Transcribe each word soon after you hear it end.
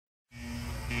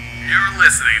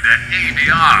listening to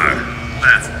ABR.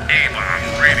 That's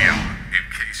A-Bomb Radio, in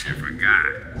case you forgot.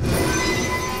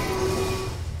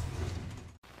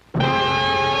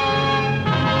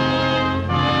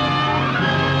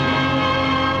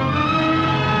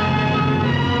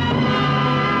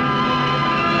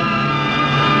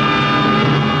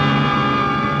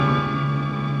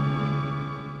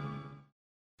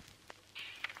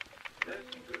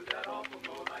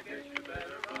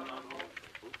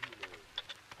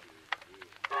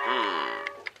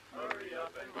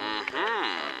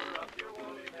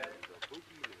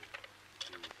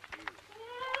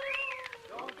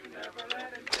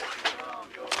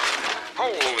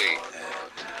 Holy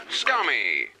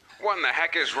scummy! What in the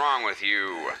heck is wrong with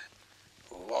you?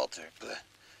 Walter.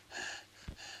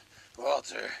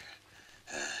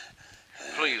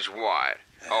 Please what?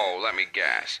 Oh, let me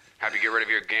guess. Have you get rid of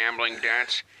your gambling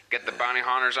debts? Get the bounty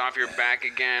hunters off your back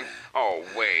again? Oh,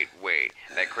 wait.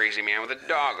 That crazy man with a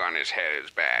dog on his head is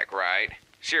back, right?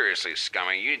 Seriously,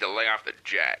 scummy, you need to lay off the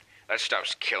jet. That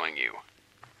stuff's killing you.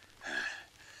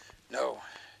 No.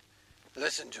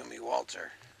 Listen to me,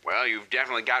 Walter. Well, you've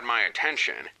definitely got my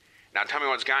attention. Now tell me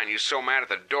what's gotten you so mad at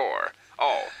the door.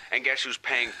 Oh, and guess who's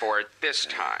paying for it this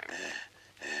time?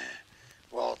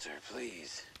 Walter,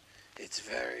 please. It's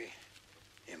very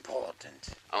important.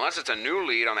 Unless it's a new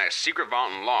lead on that secret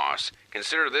vault and loss,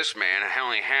 consider this man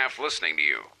only half listening to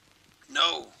you.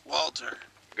 No, Walter.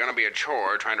 Gonna be a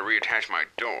chore trying to reattach my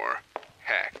door.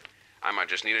 Heck, I might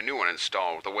just need a new one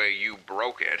installed with the way you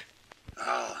broke it.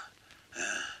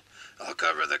 I'll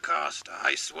cover the cost,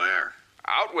 I swear.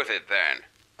 Out with it then.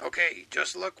 Okay,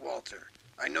 just look, Walter.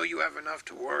 I know you have enough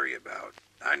to worry about.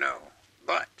 I know.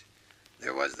 But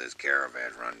there was this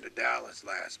caravan run to Dallas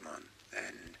last month,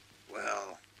 and,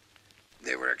 well,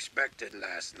 they were expected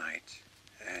last night,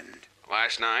 and...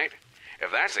 Last night?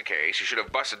 If that's the case, you should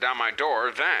have busted down my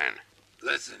door then.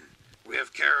 Listen, we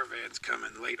have caravans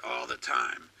coming late all the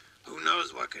time. Who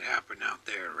knows what could happen out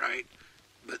there, right?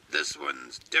 But this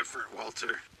one's different,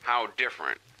 Walter. How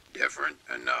different? Different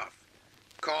enough.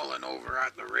 Colin over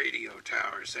at the radio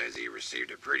tower says he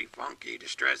received a pretty funky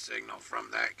distress signal from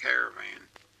that caravan.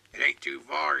 It ain't too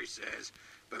far, he says,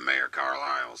 but Mayor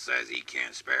Carlisle says he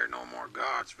can't spare no more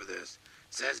guards for this.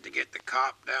 Says to get the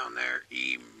cop down there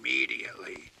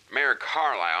immediately. Mayor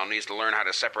Carlisle needs to learn how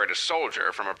to separate a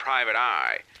soldier from a private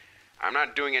eye. I'm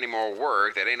not doing any more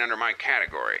work that ain't under my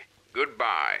category.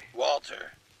 Goodbye.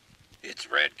 Walter, it's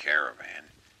Red Caravan.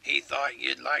 He thought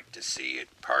you'd like to see it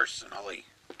personally.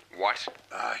 What?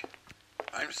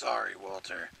 I'm sorry,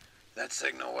 Walter. That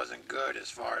signal wasn't good as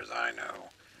far as I know.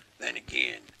 Then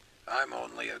again, I'm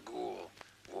only a ghoul.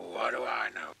 What do I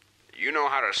know? You know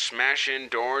how to smash in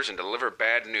doors and deliver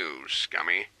bad news,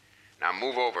 scummy. Now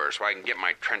move over so I can get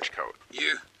my trench coat.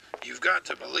 You've got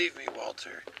to believe me,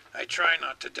 Walter. I try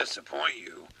not to disappoint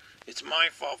you. It's my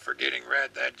fault for getting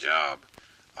Red that job.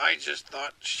 I just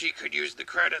thought she could use the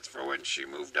credits for when she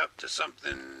moved up to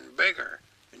something bigger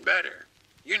and better.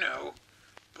 You know.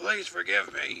 Please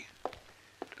forgive me.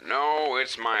 No,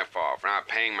 it's my fault for not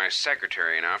paying my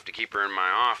secretary enough to keep her in my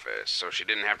office so she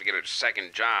didn't have to get a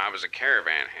second job as a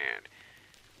caravan hand.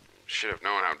 Should have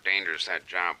known how dangerous that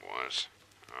job was.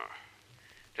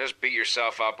 Just beat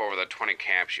yourself up over the 20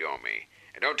 caps you owe me.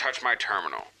 And don't touch my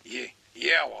terminal.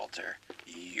 Yeah, Walter.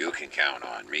 You can count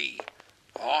on me.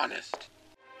 Honest.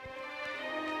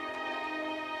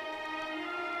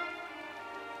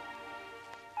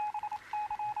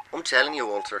 I'm telling you,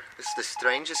 Walter, it's the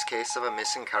strangest case of a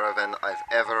missing caravan I've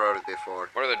ever heard before.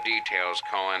 What are the details,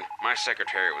 Colin? My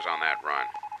secretary was on that run.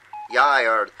 Yeah, I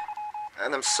heard.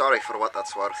 And I'm sorry for what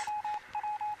that's worth.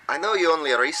 I know you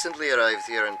only recently arrived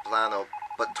here in Plano,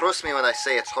 but trust me when I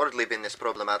say it's hardly been this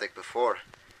problematic before.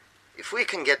 If we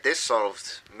can get this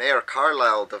solved, Mayor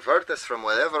Carlisle will divert us from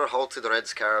whatever halted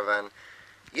Red's caravan.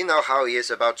 You know how he is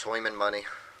about time and money.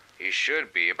 He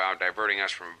should be about diverting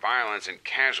us from violence and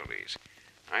casualties.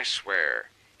 I swear,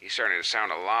 he's starting to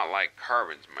sound a lot like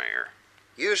Carbon's mayor.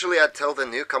 Usually I'd tell the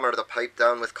newcomer to pipe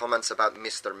down with comments about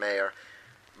Mr. Mayor,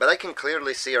 but I can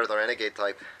clearly see her the renegade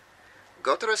type.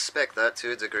 Got to respect that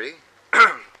to a degree.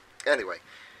 Anyway,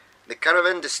 the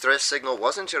caravan distress signal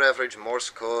wasn't your average Morse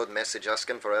code message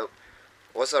asking for help.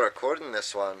 Was a recording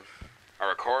this one? A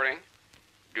recording?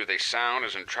 Do they sound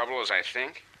as in trouble as I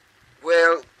think?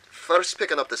 Well, first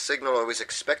picking up the signal I was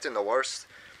expecting the worst.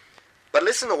 But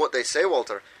listen to what they say,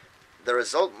 Walter. The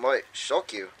result might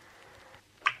shock you.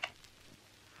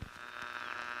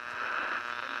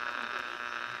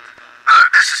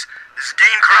 This is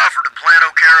Dean Crawford of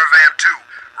Plano Caravan 2,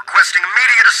 requesting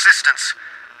immediate assistance.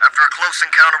 After a close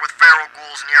encounter with feral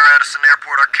ghouls near Addison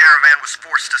Airport, our caravan was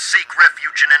forced to seek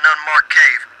refuge in an unmarked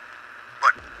cave.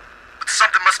 but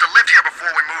something must have lived here before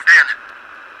we moved in.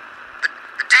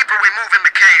 The deeper we move in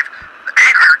the cave, the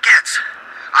angrier it gets.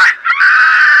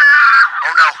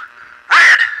 Oh no.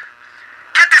 Red!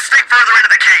 Get this thing further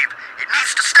into the cave. It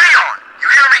needs to stay on. You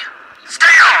hear me?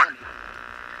 Stay on!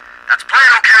 That's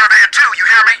Plano Caravan 2, you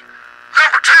hear me?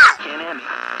 Number 2!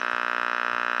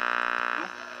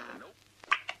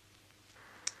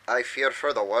 I fear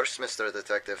for the worst, Mr.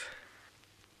 Detective.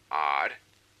 Odd.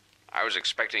 I was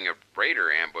expecting a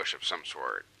raider ambush of some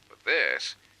sort, but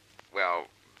this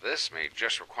may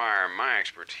just require my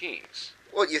expertise.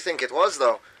 What do you think it was,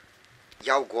 though?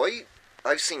 Yao Guai?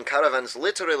 I've seen caravans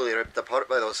literally ripped apart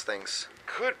by those things.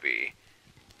 Could be,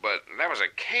 but that was a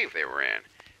cave they were in.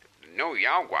 No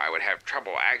Yao Guai would have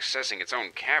trouble accessing its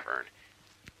own cavern,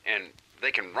 and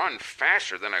they can run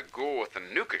faster than a ghoul with the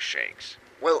nuka shakes.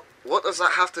 Well, what does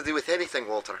that have to do with anything,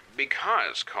 Walter?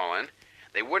 Because, Colin,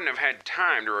 they wouldn't have had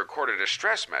time to record a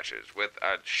distress message with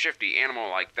a shifty animal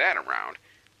like that around.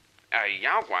 A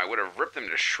Yao Guai would have ripped them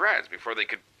to shreds before they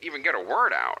could even get a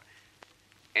word out.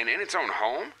 And in its own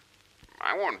home?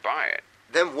 I won't buy it.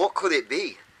 Then what could it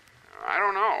be? I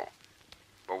don't know.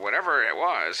 But whatever it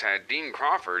was had Dean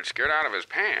Crawford scared out of his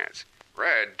pants.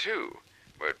 Red, too.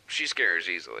 But she scares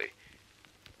easily.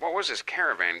 What was this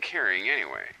caravan carrying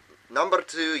anyway? Number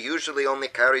 2 usually only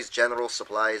carries general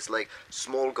supplies like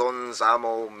small guns,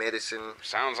 ammo, medicine.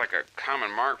 Sounds like a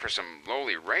common mark for some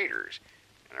lowly raiders.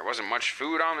 And there wasn't much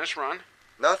food on this run?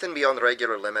 Nothing beyond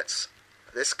regular limits.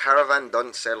 This caravan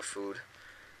doesn't sell food.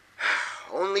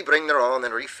 Only bring their own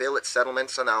and refill at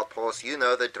settlements and outposts. You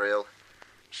know the drill.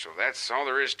 So that's all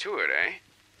there is to it, eh?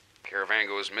 Caravan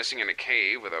goes missing in a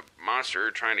cave with a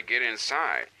monster trying to get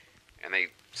inside. And they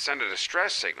send a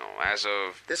distress signal as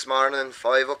of... This morning,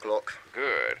 5 o'clock.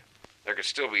 Good. There could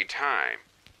still be time.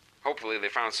 Hopefully they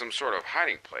found some sort of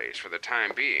hiding place for the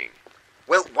time being.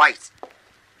 Well, wait.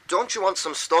 Don't you want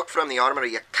some stock from the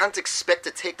armory? You can't expect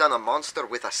to take down a monster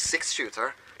with a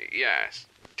 6-shooter. Yes.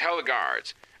 Tell the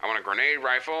guards. I want a grenade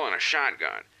rifle and a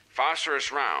shotgun.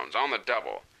 Phosphorus rounds on the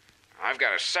double. I've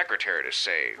got a secretary to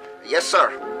save. Yes,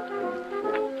 sir.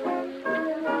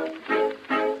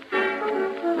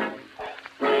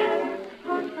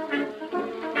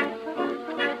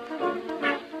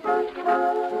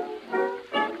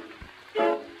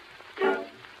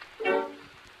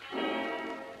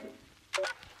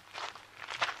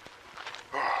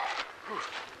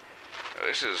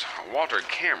 This is Walter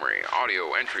Camry,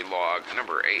 audio entry log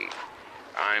number 8.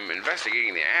 I'm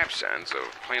investigating the absence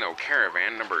of Plano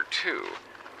Caravan number 2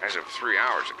 as of 3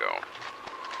 hours ago.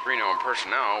 3 known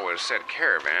personnel with said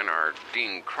caravan are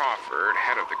Dean Crawford,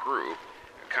 head of the group,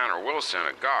 Connor Wilson,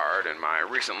 a guard, and my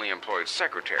recently employed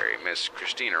secretary, Miss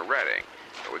Christina Redding.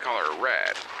 We call her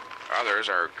Red. Others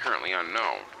are currently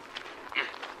unknown.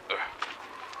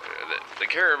 The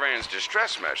caravan's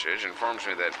distress message informs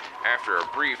me that after a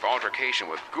brief altercation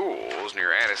with ghouls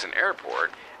near Addison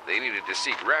Airport, they needed to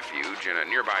seek refuge in a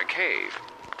nearby cave.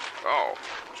 Oh,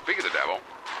 speak of the devil.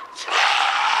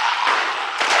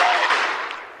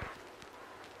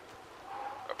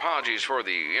 Apologies for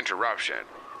the interruption,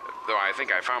 though I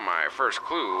think I found my first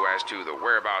clue as to the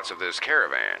whereabouts of this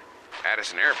caravan.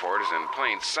 Addison Airport is in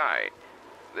plain sight.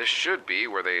 This should be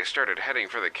where they started heading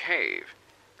for the cave.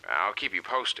 I'll keep you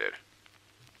posted.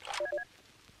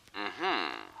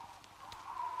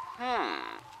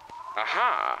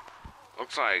 Aha!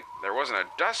 Looks like there wasn't a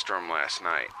dust storm last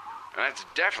night. And that's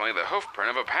definitely the hoof print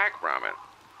of a pack ramen.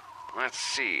 Let's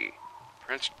see.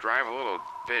 Prints drive a little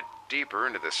bit deeper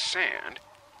into the sand.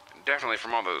 Definitely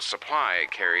from all the supply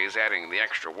it carries, adding the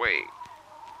extra weight.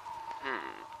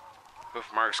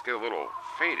 Hoof marks get a little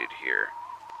faded here.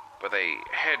 But they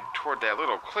head toward that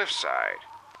little cliffside.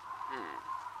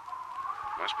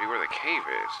 Must be where the cave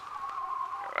is.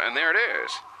 And there it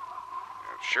is.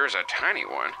 It sure is a tiny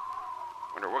one.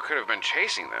 Wonder what could have been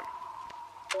chasing them.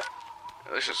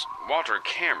 This is Walter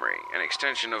Camry, an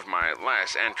extension of my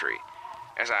last entry.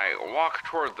 As I walk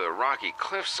toward the rocky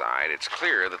cliffside, it's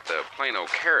clear that the Plano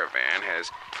Caravan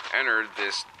has entered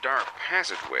this dark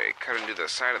passageway cut into the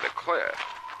side of the cliff.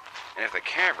 And if the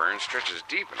cavern stretches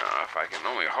deep enough, I can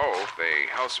only hope they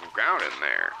held some ground in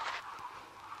there.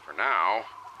 For now,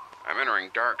 I'm entering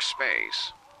dark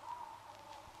space.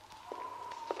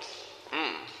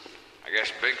 I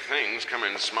guess big things come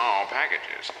in small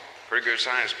packages. Pretty good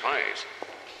sized place.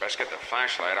 Best get the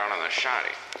flashlight out on the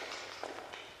shoddy.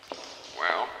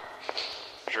 Well,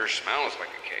 sure smells like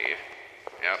a cave.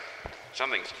 Yep,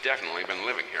 something's definitely been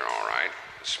living here all right.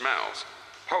 It smells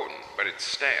potent, but it's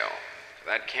stale.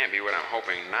 That can't be what I'm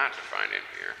hoping not to find in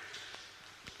here.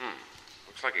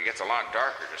 Looks like it gets a lot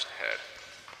darker just ahead.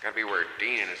 Gotta be where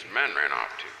Dean and his men ran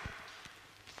off to.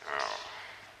 Oh.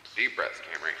 Deep breath,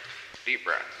 Camry. Deep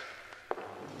breath.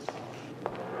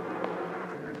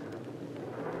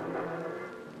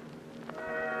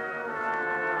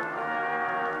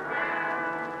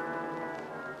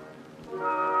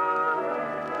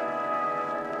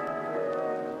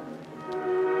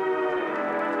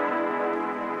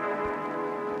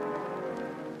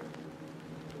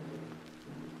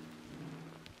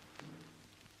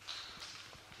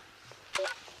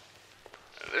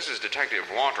 This is Detective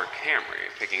Walter Camry,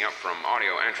 picking up from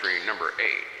audio entry number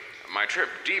 8. My trip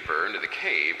deeper into the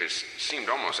cave has seemed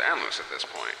almost endless at this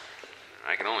point.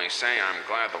 I can only say I'm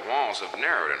glad the walls have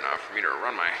narrowed enough for me to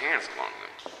run my hands along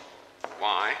them.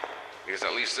 Why? Because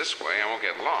at least this way I won't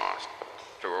get lost.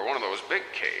 If it were one of those big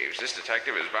caves, this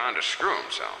detective is bound to screw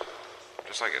himself.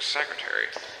 Just like his secretary.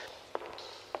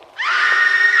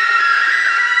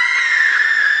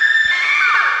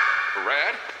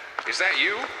 Red? Is that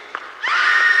you?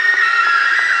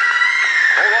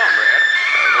 Hold on, Red.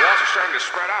 The walls are starting to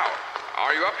spread out.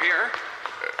 Are you up here?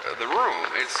 The room,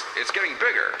 it's getting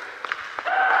bigger.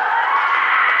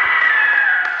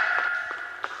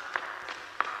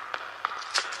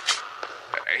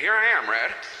 Here I am,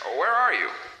 Red. Where are you?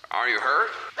 Are you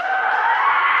hurt?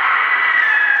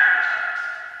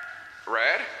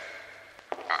 Red?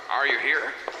 Are you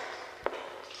here?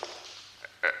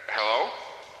 Hello?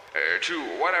 To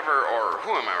whatever or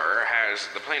whomever has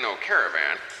the Plano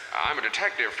caravan, I'm a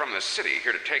detective from the city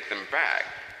here to take them back.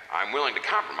 I'm willing to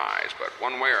compromise, but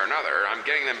one way or another, I'm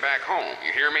getting them back home.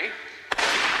 You hear me?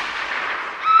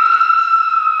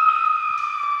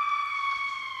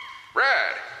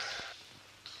 Red!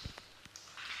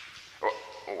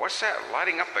 What's that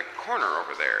lighting up the corner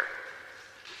over there?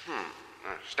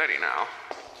 Steady now.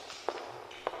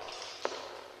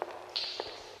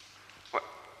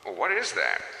 What is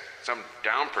that? Some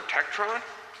down protectron?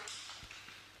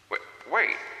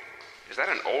 Wait, is that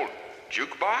an old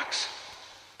jukebox?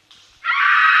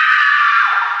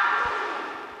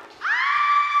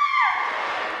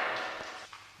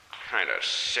 What kind of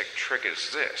sick trick is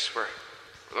this? Were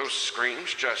those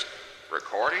screams just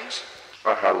recordings?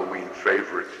 A Halloween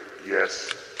favorite,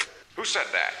 yes. Who said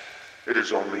that? It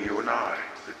is only you and I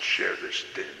that share this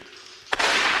den.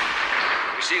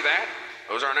 You see that?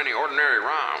 Those aren't any ordinary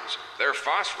rounds. They're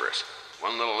phosphorus.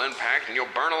 One little impact and you'll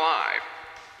burn alive.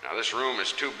 Now this room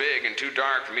is too big and too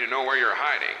dark for me to know where you're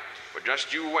hiding. But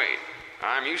just you wait.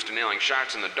 I'm used to nailing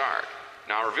shots in the dark.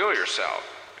 Now reveal yourself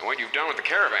and what you've done with the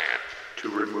caravan. To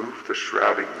remove the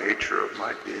shrouding nature of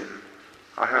my den,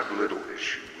 I have little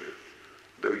issue with,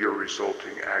 though your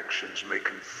resulting actions may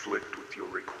conflict with your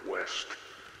request.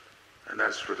 And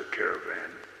as for the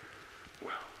caravan,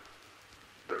 well,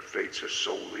 their fates are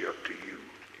solely up to you.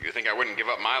 You think I wouldn't give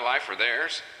up my life for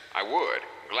theirs? I would,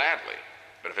 gladly.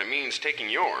 But if it means taking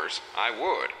yours, I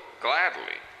would,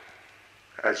 gladly.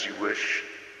 As you wish,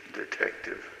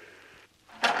 detective.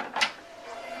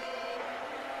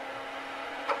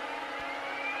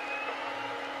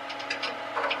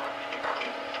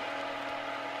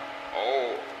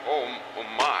 Oh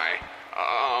my.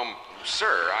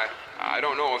 Sir, I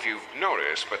don't know if you've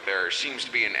noticed, but there seems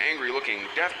to be an angry-looking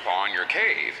Deathclaw in your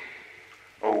cave.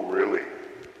 Oh, really?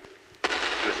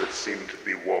 Does it seem to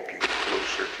be walking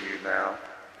closer to you now?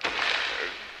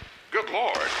 Good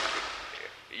Lord.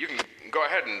 You can go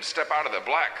ahead and step out of the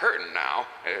black curtain now.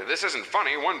 This isn't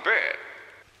funny one bit.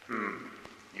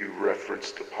 You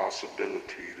referenced the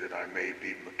possibility that I may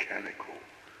be mechanical.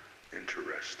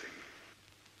 Interesting.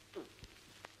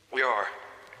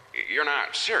 You're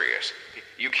not serious.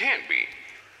 You can't be.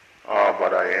 Ah,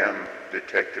 but I am,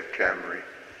 Detective Camry.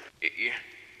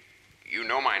 You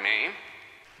know my name?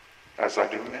 As I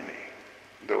do many,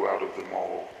 though out of them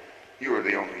all, you are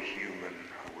the only human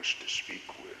I wish to speak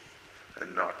with,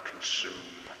 and not consume.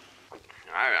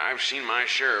 I've seen my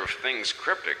share of things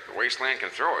cryptic the wasteland can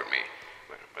throw at me.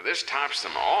 But this tops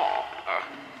them all.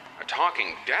 A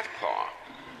talking Deathclaw.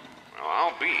 Well,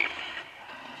 I'll be.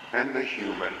 And the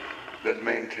human that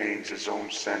maintains his own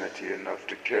sanity enough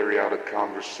to carry out a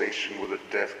conversation with a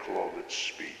Deathclaw that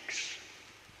speaks.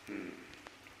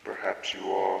 Perhaps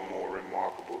you are more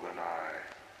remarkable than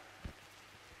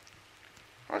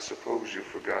I suppose you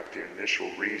forgot the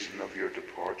initial reason of your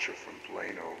departure from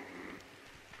Plano.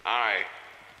 I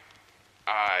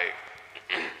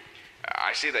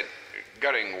see that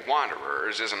gutting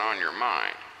wanderers isn't on your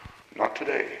mind. Not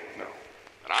today, no.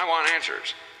 And I want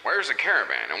answers. Where's the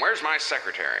caravan, and where's my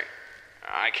secretary?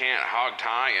 I can't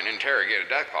hog-tie and interrogate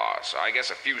a Deathclaw, so I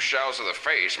guess a few shells of the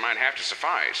face might have to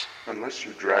suffice. Unless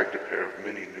you dragged a pair of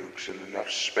mini-nukes and enough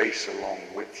space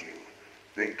along with you,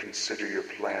 then consider your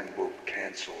plan both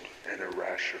canceled and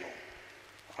irrational.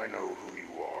 I know who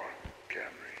you are,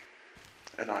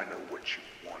 Camry, and I know what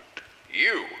you want.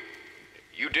 You?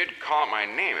 You did call my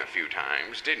name a few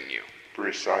times, didn't you?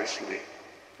 Precisely.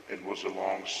 It was a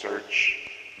long search,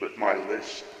 but my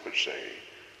list, per se,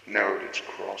 narrowed its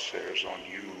crosshairs on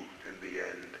you in the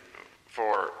end.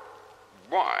 For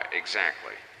what,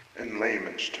 exactly? In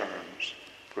layman's terms,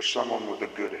 for someone with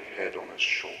a good head on his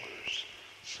shoulders,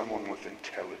 someone with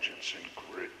intelligence and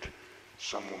grit,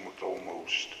 someone with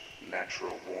almost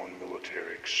natural-born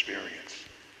military experience,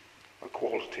 a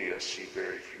quality I see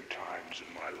very few times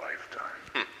in my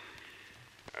lifetime.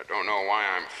 I don't know why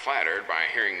I'm flattered by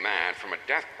hearing that from a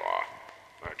Deathclaw.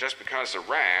 But just because the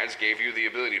Rads gave you the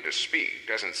ability to speak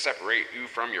doesn't separate you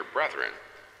from your brethren.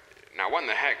 Now what in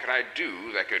the heck could I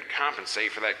do that could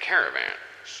compensate for that caravan?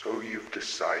 So you've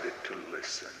decided to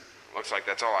listen. Looks like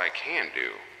that's all I can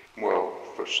do. Well,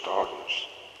 for starters,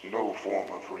 no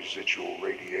form of residual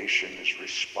radiation is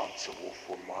responsible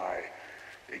for my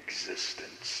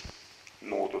existence,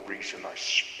 nor the reason I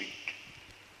speak.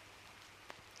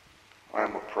 I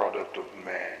am a product of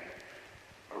man,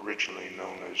 originally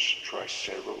known as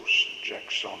Triceros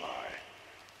jacksoni.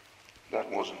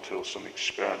 That was until some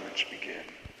experiments began,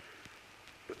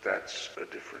 but that's a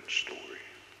different story.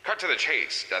 Cut to the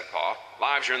chase, Deathclaw.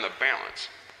 Lives are in the balance.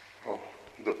 Oh,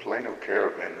 the Plano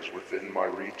caravan is within my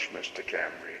reach, Mr.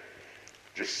 Camry.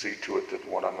 Just see to it that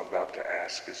what I'm about to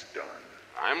ask is done.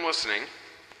 I'm listening.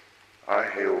 I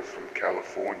hail from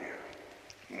California,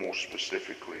 more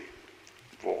specifically,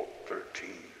 Vault 13.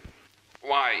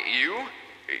 Why, you?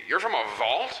 You're from a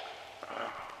vault?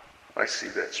 I see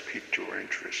that's piqued your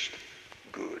interest.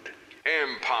 Good.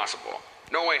 Impossible.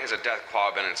 No way has a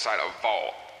Deathclaw been inside a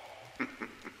vault.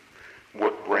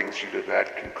 What brings you to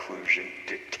that conclusion,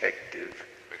 detective?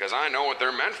 Because I know what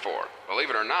they're meant for. Believe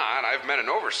it or not, I've met an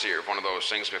overseer of one of those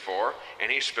things before,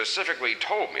 and he specifically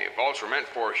told me vaults were meant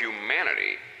for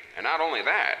humanity. And not only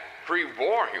that,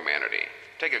 pre-war humanity.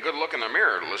 Take a good look in the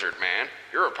mirror, lizard man.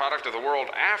 You're a product of the world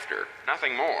after,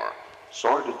 nothing more.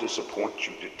 Sorry to disappoint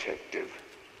you, detective.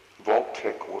 Vault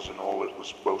Tech wasn't all it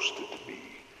was boasted to be.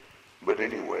 But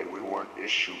anyway, we weren't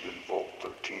issued in Vault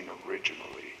 13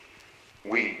 originally.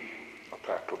 We, a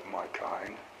pack of my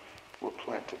kind, were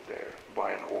planted there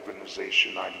by an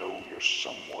organization I know you're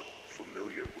somewhat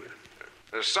familiar with.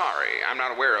 Sorry, I'm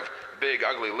not aware of Big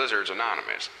Ugly Lizards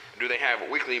Anonymous. Do they have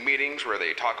weekly meetings where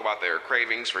they talk about their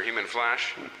cravings for human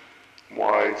flesh?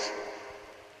 Wise,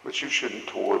 but you shouldn't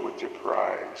toy with your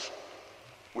prize.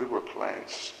 We were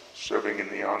plants serving in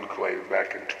the Enclave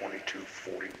back in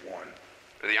 2241.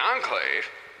 The Enclave?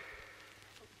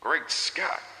 Great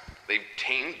Scott. They've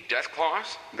tamed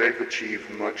Deathclaws? They've achieved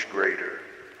much greater,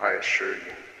 I assure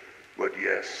you. But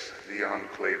yes, the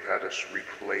Enclave had us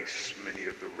replace many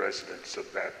of the residents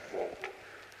of that vault.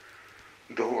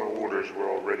 Though our orders were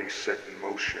already set in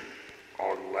motion,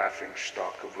 our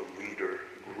laughingstock of a leader,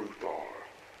 Gruthar,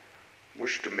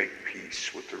 wished to make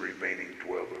peace with the remaining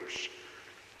dwellers.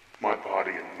 My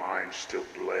body and mind still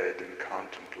bled and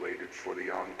contemplated for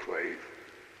the Enclave,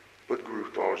 but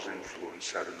Gruthar's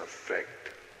influence had an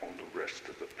effect on the rest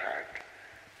of the pack.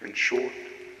 In short,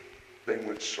 they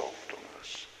went soft on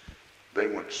us. They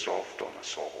went soft on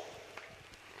us all.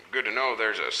 Good to know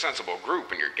there's a sensible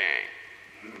group in your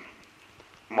gang.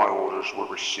 My orders were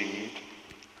received,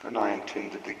 and I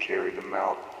intended to carry them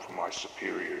out for my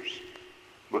superiors.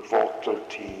 But Vault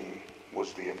 13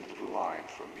 was the end of the line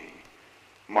for me.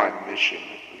 My mission,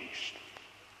 at least.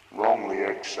 Wrongly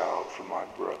exiled from my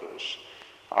brothers,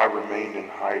 I remained in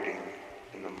hiding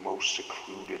in the most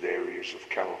secluded areas of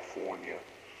California.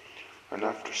 And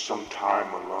after some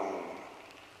time alone,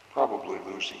 probably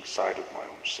losing sight of my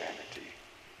own sanity,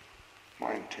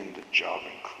 my intended job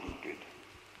included,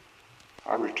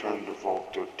 I returned to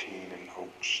Vault 13 in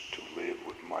hopes to live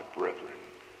with my brethren.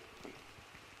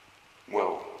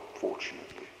 Well,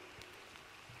 fortunately,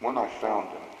 when I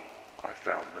found them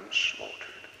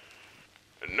slaughtered.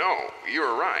 No, you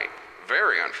were right.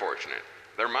 Very unfortunate.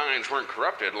 Their minds weren't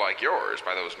corrupted like yours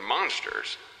by those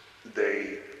monsters.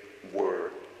 They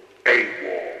were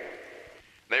AWOL.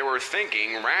 They were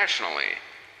thinking rationally.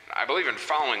 I believe in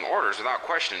following orders without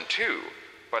question, too.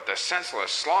 But the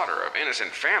senseless slaughter of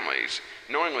innocent families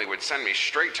knowingly would send me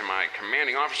straight to my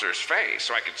commanding officer's face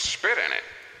so I could spit in it.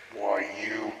 Why,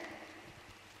 you...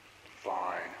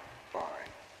 Fine.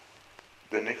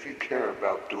 Then if you care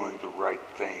about doing the right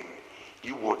thing,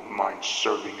 you wouldn't mind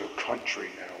serving your country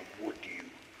now, would you?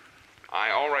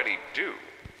 I already do.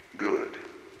 Good.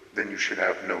 Then you should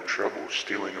have no trouble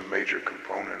stealing a major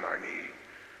component I need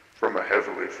from a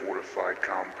heavily fortified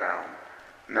compound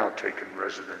now taken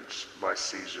residence by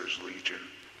Caesar's Legion.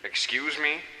 Excuse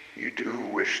me? You do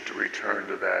wish to return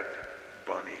to that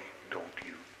bunny, don't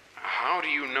you? How do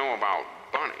you know about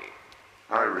Bunny?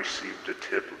 I received a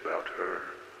tip about her.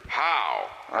 How?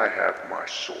 I have my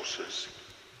sources.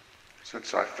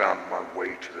 Since I found my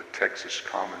way to the Texas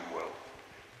Commonwealth,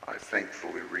 I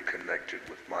thankfully reconnected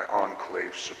with my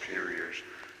enclave superiors,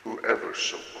 who ever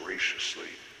so graciously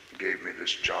gave me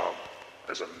this job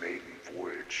as a maiden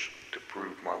voyage to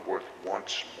prove my worth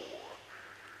once more.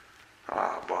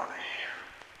 Ah, Bonnie.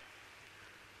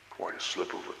 Quite a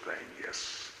slip of a thing,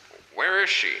 yes. Where is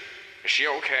she? Is she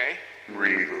okay?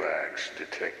 Relax,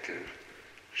 detective.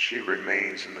 She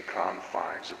remains in the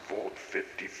confines of Vault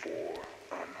 54,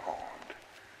 unharmed.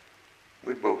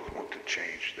 We both want to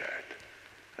change that,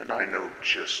 and I know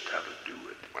just how to do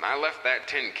it. When I left that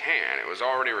tin can, it was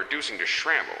already reducing to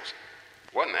shambles.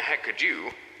 What in the heck could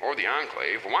you, or the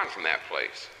Enclave, want from that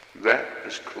place? That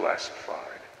is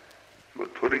classified,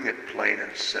 but putting it plain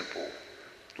and simple,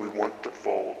 we want the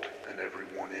vault and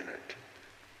everyone in it.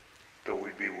 Though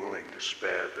we'd be willing to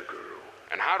spare the girl.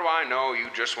 And how do I know you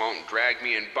just won't drag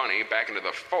me and Bunny back into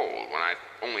the fold when I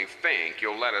only think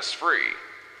you'll let us free?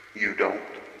 You don't.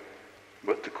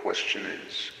 But the question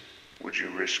is, would you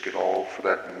risk it all for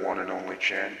that one and only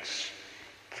chance?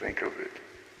 Think of it.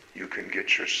 You can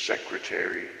get your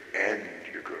secretary and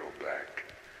your girl back,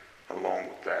 along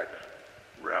with that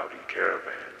rowdy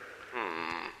caravan.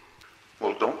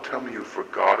 Well, don't tell me you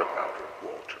forgot about her,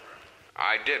 Walter.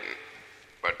 I didn't.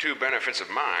 But two benefits of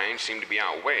mine seem to be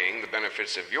outweighing the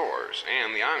benefits of yours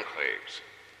and the Enclave's.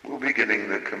 We'll be getting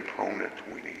the component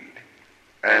we need,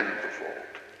 and the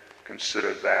vault.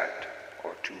 Consider that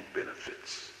our two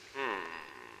benefits.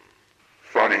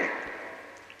 Funny,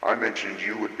 I mentioned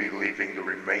you would be leaving the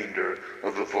remainder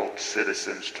of the vault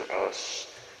citizens to us.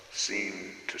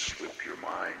 Seemed to slip your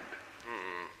mind.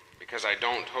 Because I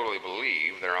don't totally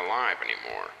believe they're alive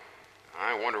anymore.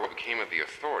 I wonder what became of the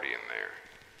authority in there.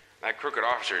 That crooked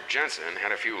officer Jensen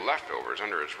had a few leftovers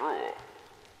under his rule.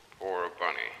 Poor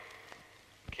Bunny.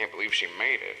 Can't believe she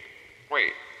made it.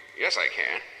 Wait, yes I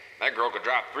can. That girl could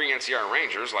drop 3 NCR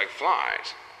Rangers like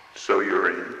flies. So you're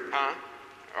in? Huh?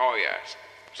 Oh yes.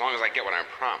 As long as I get what I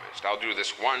promised, I'll do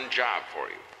this one job for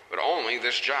you. But only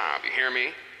this job, you hear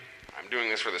me? I'm doing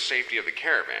this for the safety of the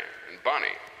caravan and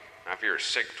Bunny. Not for your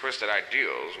sick, twisted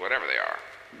ideals, whatever they are.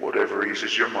 Whatever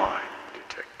eases your mind,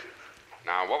 detective.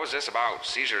 Now, what was this about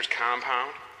Caesar's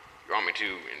compound? You want me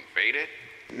to invade it?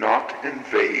 Not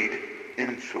invade,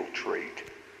 infiltrate.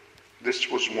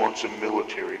 This was once a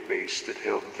military base that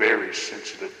held very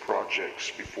sensitive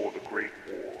projects before the Great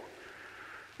War.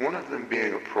 One of them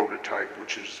being a prototype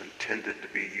which is intended to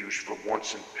be used for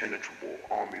once impenetrable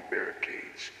army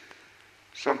barricades.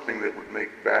 Something that would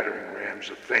make battering rams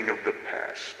a thing of the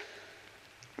past.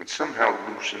 It somehow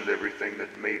loosened everything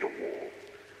that made a wall,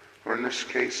 or in this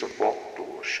case, a vault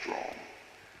door strong.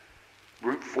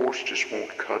 Brute force just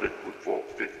won't cut it with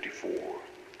Vault 54.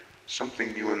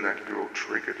 Something you and that girl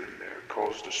triggered in there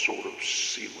caused a sort of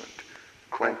sealant,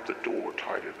 clamped the door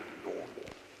tighter than normal.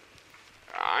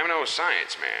 I'm no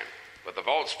science man, but the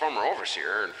vault's former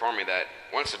overseer informed me that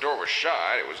once the door was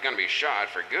shut, it was going to be shut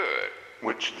for good.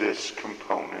 Which this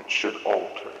component should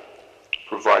alter,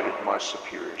 provided my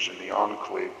superiors in the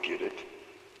Enclave get it,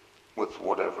 with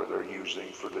whatever they're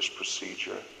using for this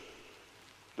procedure.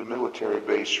 The military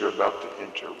base you're about to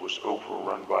enter was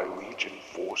overrun by Legion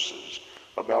forces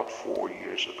about 4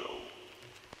 years ago.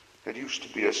 It used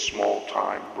to be a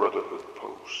small-time Brotherhood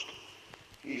post,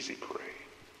 easy prey.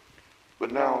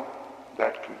 But now,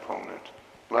 that component,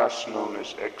 last known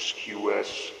as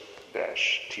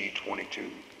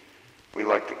XQS-T22, we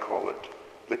like to call it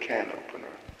the can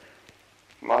opener,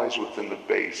 lies within the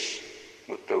base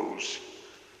with those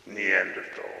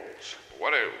Neanderthals.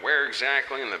 Where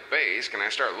exactly in the base can I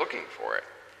start looking for it?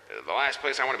 The last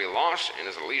place I want to be lost in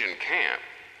is the Legion camp.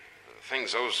 The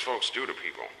things those folks do to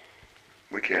people.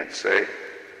 We can't say.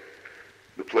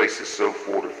 The place is so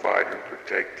fortified and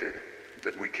protected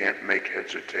that we can't make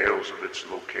heads or tails of its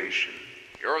location.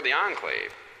 You're the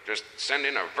Enclave. Just send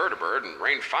in a vertibird and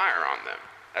rain fire on them.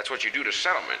 That's what you do to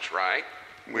settlements, right?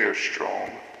 We're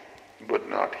strong, but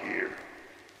not here.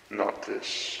 Not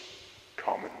this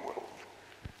Commonwealth.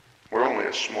 We're only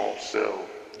a small cell,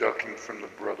 ducking from the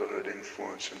Brotherhood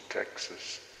influence in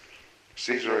Texas.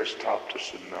 Caesar has topped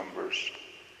us in numbers.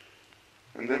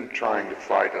 And them trying to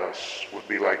fight us would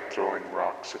be like throwing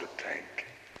rocks at a tank.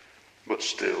 But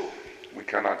still, we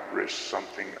cannot risk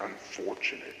something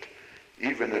unfortunate,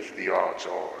 even if the odds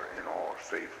are in our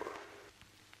favor.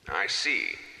 I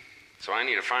see. So I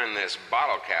need to find this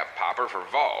bottle cap popper for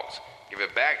vaults, give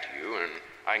it back to you, and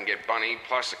I can get Bunny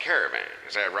plus the caravan.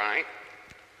 Is that right?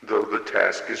 Though the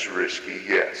task is risky,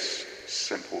 yes.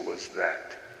 Simple as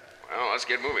that. Well, let's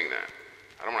get moving then.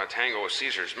 I don't want to tangle with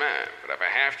Caesar's men, but if I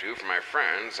have to for my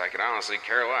friends, I could honestly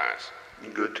care less.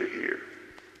 Good to hear.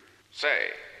 Say,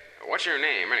 what's your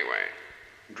name anyway?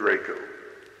 Draco.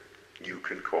 You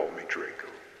can call me Draco.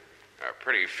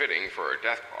 Pretty fitting for a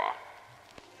Deathclaw.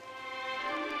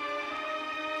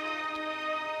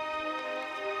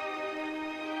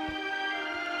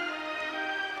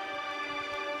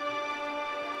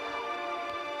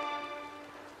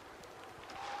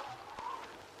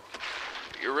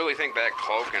 You really think that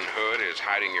cloak and hood is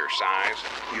hiding your size?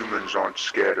 Humans aren't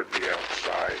scared of the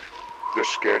outside. They're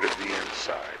scared of the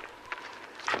inside.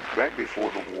 Back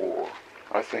before the war,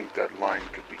 I think that line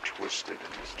could be twisted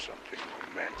into something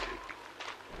romantic.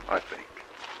 I think.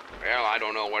 Well, I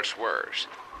don't know what's worse.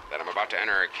 That I'm about to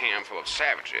enter a camp full of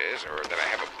savages, or that I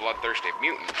have a bloodthirsty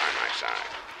mutant by my side.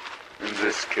 In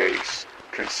this case,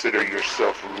 consider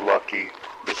yourself lucky.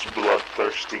 This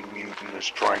bloodthirsty mutant is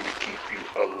trying to keep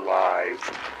you alive.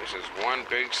 This is one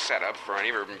big setup for an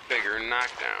even bigger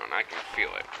knockdown. I can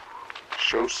feel it.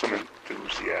 Show some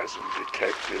enthusiasm,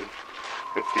 detective.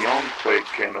 If the Enclave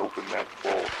can't open that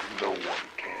vault, no one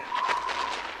can.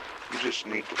 You just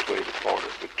need to play the part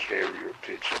of the carrier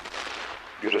pigeon.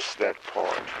 Get us that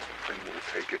part, and we'll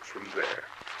take it from there.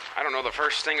 I don't know the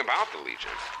first thing about the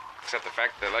Legion, except the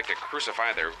fact that they like to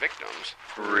crucify their victims.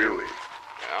 Really?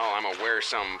 Well, I'm aware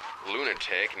some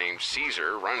lunatic named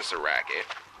Caesar runs the racket.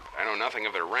 I know nothing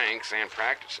of their ranks and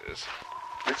practices.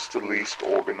 It's the least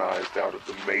organized out of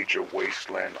the major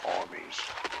wasteland armies.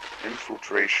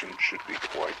 Infiltration should be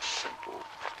quite simple.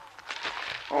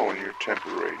 Oh, and your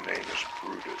temporary name is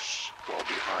Brutus, while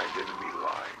behind enemy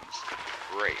lines.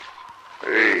 Great.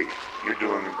 Hey, you're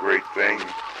doing a great thing,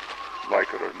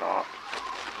 like it or not.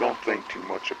 Don't think too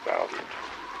much about it.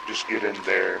 Just get in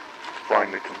there,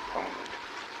 find the component,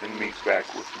 and meet back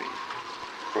with me.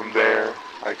 From there,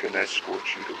 I can escort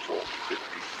you to Vault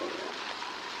 54.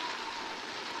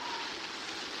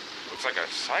 Looks like a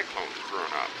cyclone's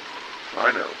brewing up.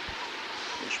 I know,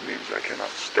 which means I cannot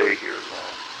stay here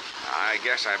long. I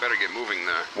guess I better get moving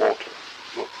the... Walter,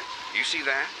 look. You see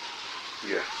that?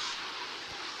 Yes,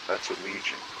 that's a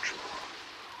Legion patrol.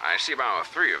 I see about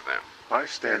 3 of them. I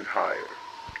stand higher.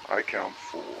 I count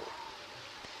 4.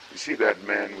 You see that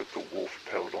man with the wolf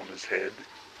pelt on his head?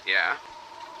 Yeah?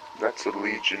 That's a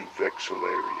Legion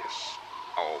Vexillarius.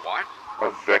 Oh, what?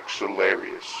 A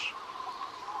Vexillarius.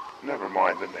 Never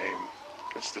mind the name.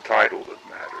 It's the title that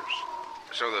matters.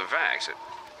 So the Vex,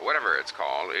 whatever it's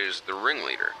called, is the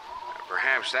ringleader.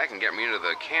 Perhaps that can get me into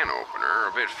the can opener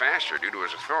a bit faster due to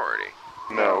his authority.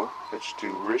 No, it's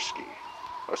too risky.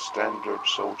 A standard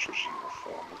soldier's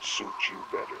uniform would suit you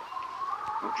better.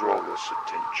 Would draw less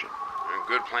attention.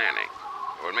 Good planning.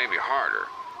 But it may be harder.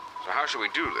 So how should we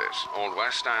do this? Old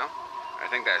West style? I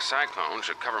think that cyclone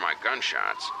should cover my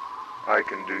gunshots. I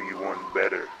can do you one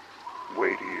better.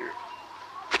 Wait here.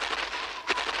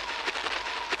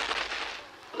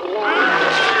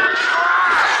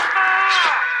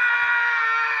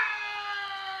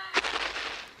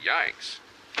 Yikes.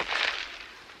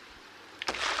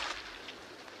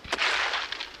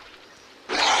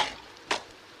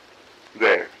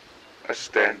 There. A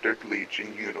standard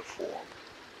Legion uniform.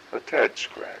 A tad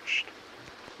scratched.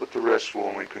 But the rest will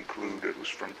only conclude it was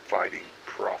from fighting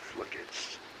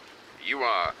profligates. You,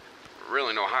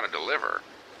 really know how to deliver.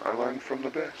 I learned from the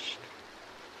best.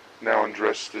 Now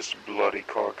undress this bloody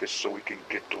carcass so we can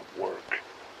get to work.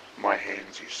 My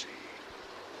hands, you see.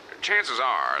 Chances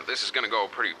are this is gonna go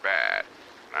pretty bad.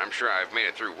 I'm sure I've made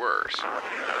it through worse.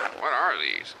 What are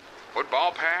these?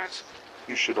 Football pads?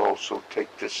 You should also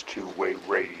take this two-way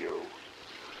radio.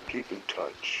 Keep in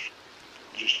touch.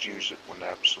 Just use it when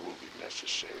absolutely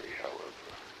necessary, however.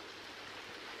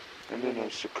 And in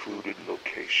a secluded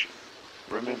location.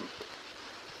 Remember,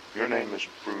 your name is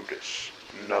Brutus,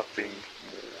 nothing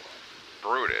more.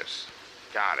 Brutus.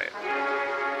 Got it.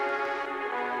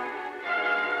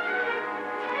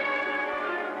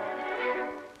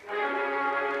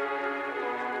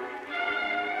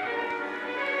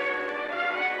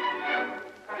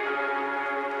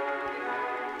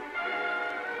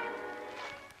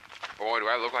 Boy, do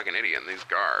I look like an idiot in these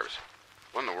garbs.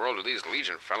 What in the world do these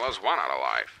Legion fellows want out of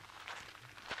life?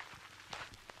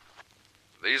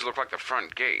 These look like the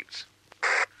front gates.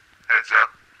 Heads up.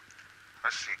 I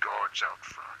see guards out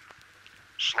front.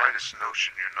 Slightest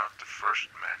notion you're not the first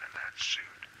man in that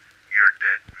suit. You're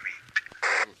dead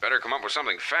meat. Better come up with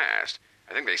something fast.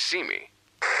 I think they see me.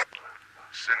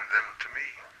 Send them to me.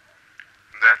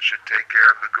 That should take care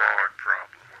of the guard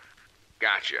problem.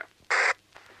 Gotcha.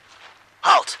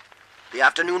 Halt! The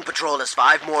afternoon patrol has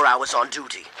 5 more hours on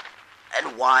duty.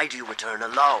 And why do you return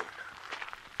alone?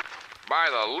 By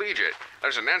the Legion,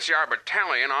 there's an NCR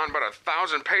battalion on but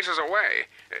 1,000 paces away.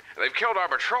 They've killed our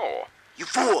patrol. You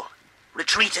fool!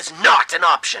 Retreat is not an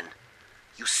option.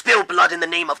 You spill blood in the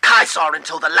name of Caesar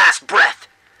until the last breath.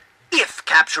 If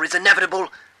capture is inevitable,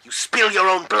 you spill your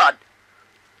own blood.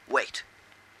 Wait.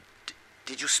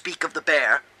 Did you speak of the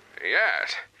bear?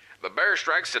 Yes. The bear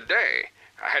strikes today.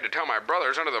 I had to tell my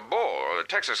brothers under the bull, or the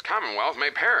Texas Commonwealth may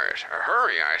perish.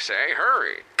 Hurry, I say,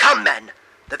 hurry. Come, men.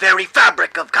 The very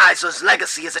fabric of Kaiser's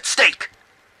legacy is at stake.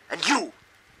 And you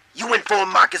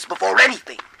inform Marcus before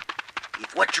anything.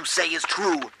 If what you say is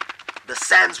true, the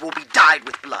sands will be dyed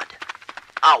with blood.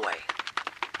 Our way.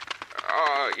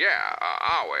 Yeah,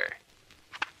 our way.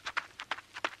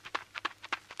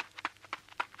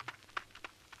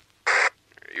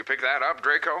 You pick that up,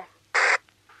 Draco?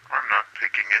 I'm not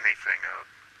picking anything up.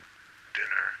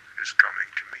 Dinner is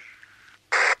coming to me.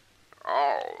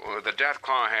 Oh, the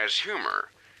Deathclaw has humor.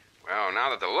 Well, now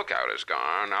that the lookout is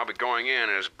gone, I'll be going in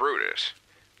as Brutus.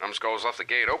 Numbskull's left the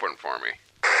gate open for me.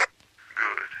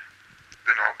 Good.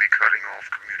 Then I'll be cutting off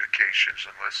communications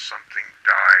unless something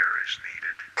dire is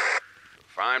needed.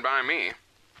 Fine by me.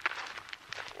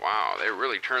 Wow, they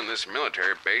really turned this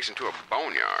military base into a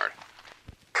boneyard.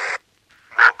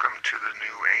 Welcome to the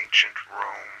new ancient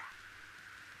Rome.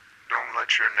 Don't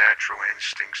let your natural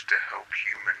instincts to help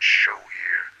humans show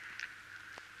here.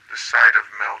 The sight of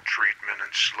maltreatment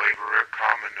and slavery are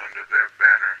common under their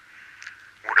banner.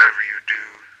 Whatever you do,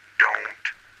 don't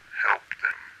help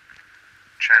them.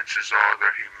 Chances are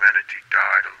their humanity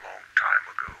died a long time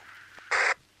ago.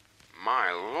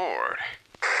 My lord.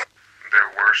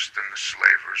 They're worse than the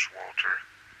slavers, Walter.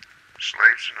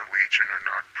 Slaves in the Legion are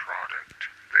not product.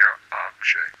 They are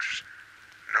objects.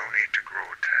 No need to grow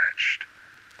attached.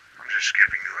 I'm just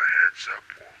giving you a heads up,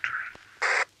 Walter.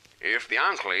 If the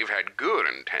Enclave had good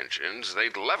intentions,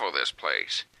 they'd level this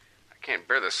place. I can't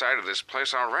bear the sight of this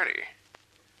place already.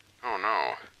 Oh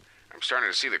no, I'm starting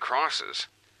to see the crosses.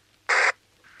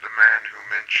 The man who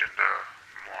mentioned,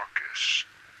 Marcus.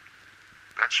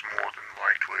 That's more than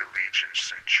likely a Legion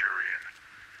Centurion.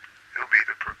 He'll be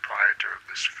the proprietor of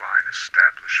this fine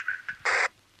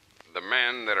establishment. The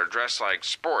men that are dressed like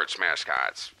sports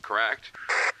mascots, correct?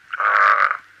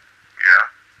 Yeah.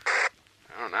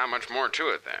 Oh, not much more to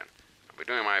it then. I'll be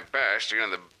doing my best to get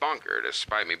in the bunker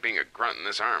despite me being a grunt in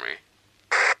this army.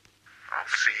 I'll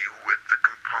see you with the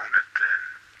component then.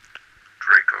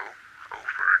 Draco,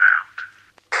 over and out.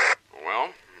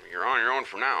 Well, you're on your own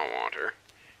from now, Walter.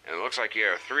 And it looks like you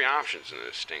have 3 options in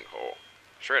this stink hole.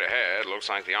 Straight ahead looks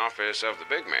like the office of the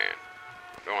big man.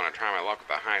 Don't want to try my luck with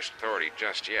the highest authority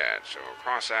just yet, so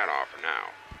cross that off for now.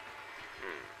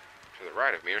 To the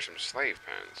right of me are some slave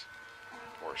pens.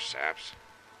 Poor saps.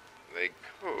 They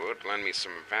could lend me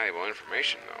some valuable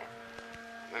information, though.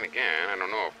 Then again, I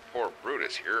don't know if poor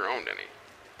Brutus here owned any.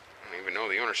 I don't even know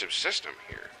the ownership system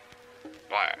here.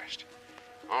 Blast.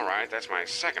 Alright, that's my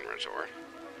second resort.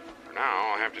 For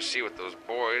now, I'll have to see what those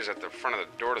boys at the front of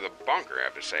the door to the bunker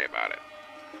have to say about it.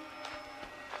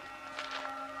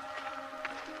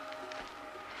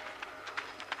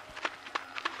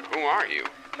 Who are you?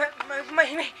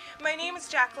 My name is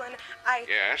Jacqueline.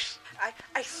 Yes?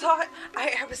 I thought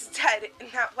I was dead in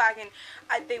that wagon.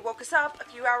 They woke us up a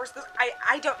few hours ago.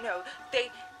 I don't know. They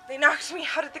knocked me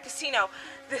out at the casino.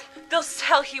 They'll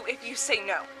tell you if you say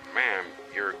no. Ma'am,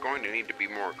 you're going to need to be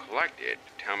more collected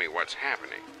to tell me what's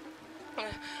happening.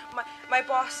 My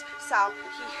boss, Sal,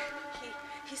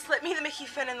 he slipped me the Mickey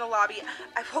Finn in the lobby.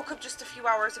 I woke up just a few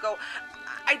hours ago.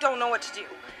 I don't know what to do.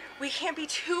 We can't be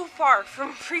too far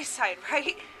from Freeside,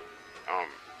 right?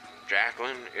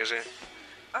 Jacqueline, is it?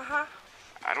 Uh-huh.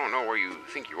 I don't know where you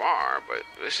think you are, but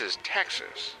this is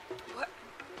Texas. What?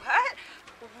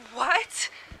 What?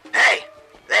 Hey,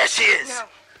 there she is.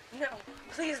 No,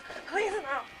 please,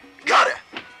 no. Got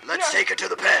her. Let's take her to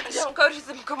the pens. Don't go to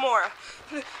the Gamora.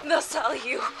 They'll sell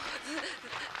you.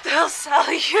 They'll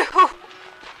sell you.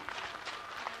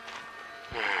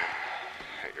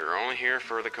 You're only here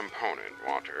for the component,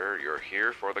 Walter. You're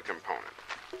here for the component.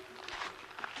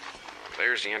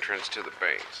 There's the entrance to the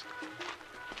base.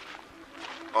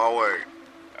 Oh, wait.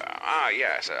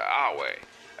 Yes, our way.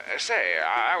 Say,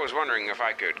 I was wondering if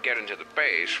I could get into the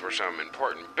base for some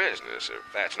important business, if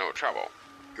that's no trouble.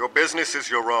 Your business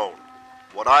is your own.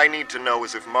 What I need to know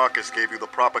is if Marcus gave you the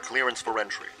proper clearance for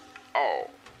entry. Oh,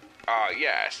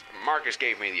 yes. Marcus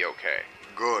gave me the okay.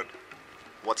 Good.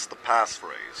 What's the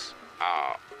passphrase?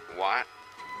 What?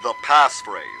 The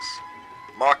passphrase.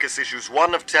 Marcus issues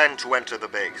 1 of 10 to enter the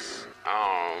base.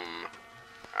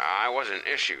 I wasn't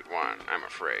issued one, I'm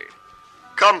afraid.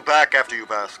 come back after you've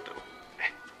asked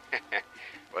him.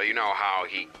 Well, you know how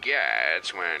he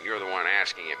gets when you're the one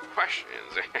asking him questions.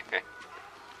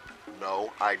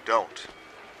 No, I don't.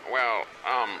 Well,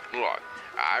 look,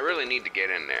 I really need to get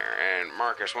in there, and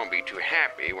Marcus won't be too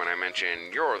happy when I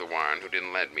mention you're the one who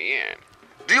didn't let me in.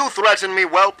 Do you threaten me,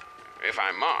 whelp? If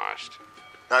I must.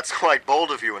 That's quite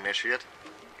bold of you, Initiate.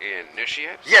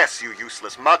 Initiate? Yes, you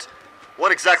useless mutt.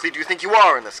 What exactly do you think you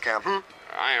are in this camp,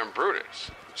 I am Brutus,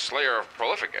 slayer of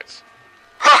prolificates.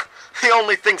 Ha! The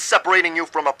only thing separating you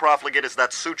from a profligate is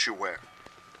that suit you wear.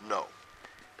 No.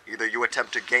 Either you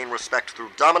attempt to gain respect through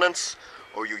dominance,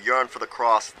 or you yearn for the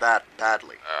cross that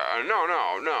badly. No.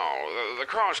 The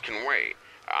cross can wait.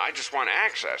 I just want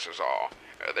access is all.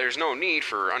 There's no need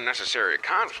for unnecessary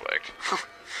conflict.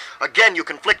 Again, you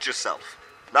conflict yourself.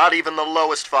 Not even the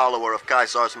lowest follower of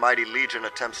Caesar's mighty legion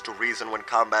attempts to reason when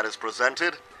combat is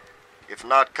presented. If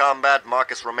not combat,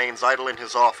 Marcus remains idle in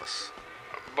his office.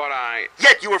 But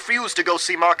Yet you refuse to go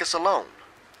see Marcus alone.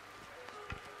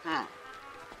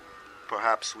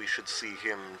 Perhaps we should see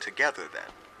him together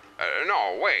then.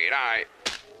 No, wait,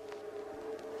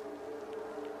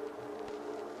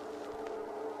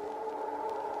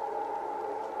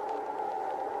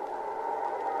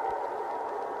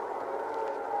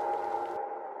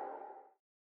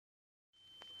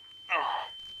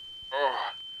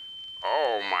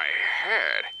 Oh, my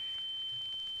head.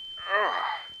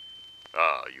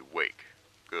 You wake.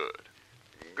 Good.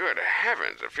 Good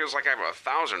heavens, it feels like I have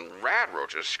 1,000 rat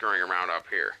roaches scurrying around up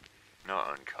here.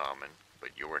 Not uncommon,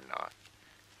 but you're not.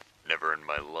 Never in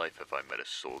my life have I met a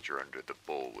soldier under the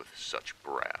bowl with such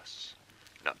brass.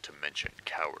 Not to mention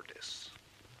cowardice.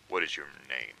 What is your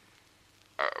name?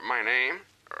 My name?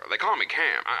 They call me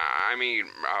Cam. I mean,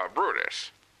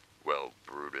 Brutus. Well,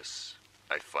 Brutus,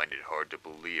 I find it hard to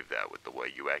believe that with the way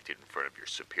you acted in front of your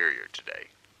superior today.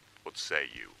 What say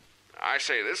you? I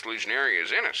say this legionary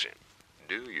is innocent.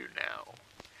 Do you now?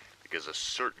 Because a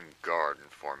certain guard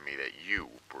informed me that you,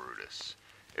 Brutus,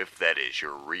 if that is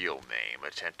your real name,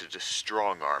 attempted to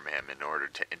strong-arm him in order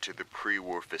to enter the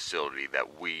pre-war facility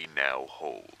that we now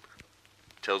hold.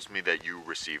 Tells me that you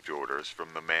received orders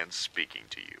from the man speaking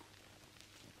to you.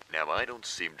 Now, I don't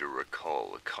seem to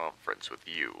recall a conference with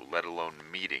you, let alone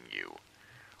meeting you.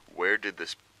 Where did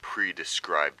this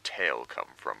pre-described tale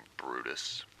come from,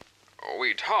 Brutus?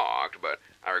 We talked, but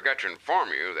I regret to inform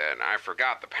you that I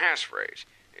forgot the passphrase.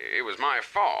 It was my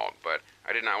fault, but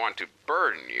I did not want to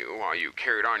burden you while you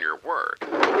carried on your work.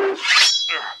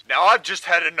 Now I've just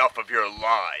had enough of your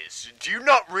lies. Do you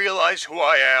not realize who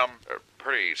I am?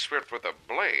 Pretty swift with a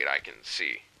blade, I can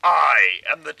see. I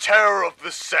am the terror of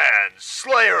the sands,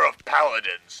 slayer of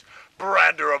paladins,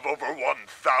 brander of over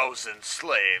 1,000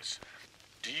 slaves.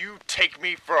 Do you take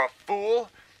me for a fool?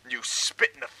 You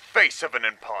spit in the face of an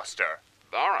imposter.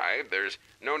 All right, there's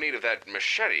no need of that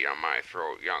machete on my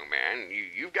throat, young man.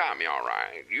 You've got me, all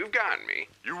right. You've got me.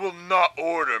 You will not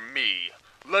order me,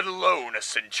 let alone a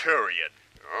centurion.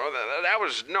 Oh, that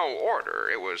was no order.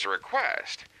 It was a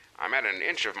request. I'm at an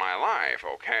inch of my life,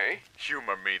 okay?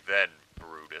 Humor me then,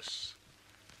 Brutus.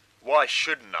 Why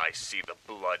shouldn't I see the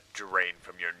blood drain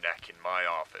from your neck in my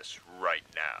office right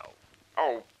now?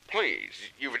 Oh,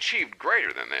 please. You've achieved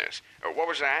greater than this. What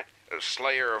was that? A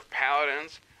slayer of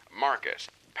paladins? Marcus,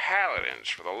 paladins,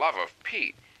 for the love of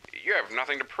Pete. You have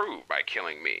nothing to prove by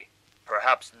killing me.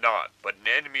 Perhaps not, but an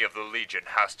enemy of the Legion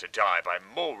has to die by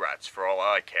mole rats for all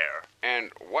I care.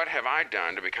 And what have I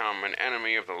done to become an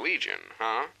enemy of the Legion,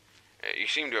 huh? You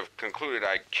seem to have concluded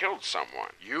I killed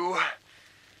someone. You...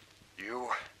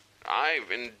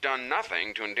 I've done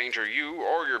nothing to endanger you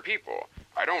or your people.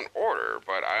 I don't order,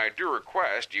 but I do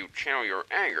request you channel your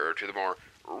anger to the more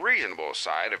reasonable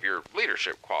side of your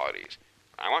leadership qualities.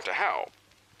 I want to help.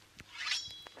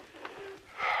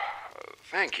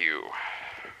 Thank you.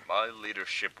 My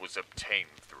leadership was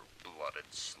obtained through blood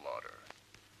and slaughter.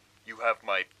 You have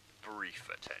my brief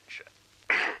attention.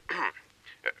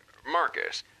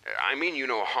 Marcus, I mean you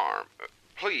no harm.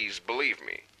 Please believe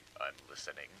me. I'm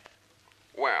listening.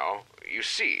 Well, you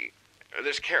see,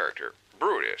 this character,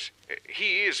 Brutus,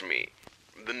 he is me.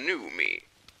 The new me.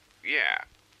 Yeah.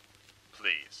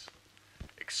 Please,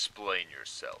 explain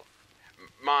yourself.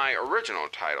 My original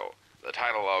title, the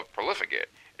title of Prolificate,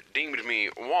 deemed me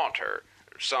Walter,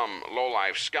 some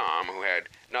low-life scum who had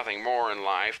nothing more in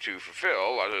life to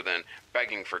fulfill other than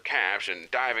begging for caps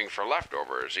and diving for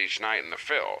leftovers each night in the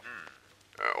fill.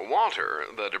 Walter,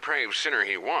 the depraved sinner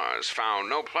he was, found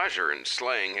no pleasure in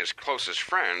slaying his closest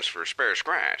friends for spare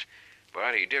scratch,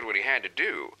 but he did what he had to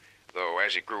do, though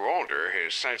as he grew older,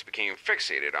 his sights became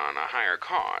fixated on a higher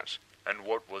cause. And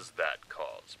what was that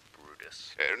cause,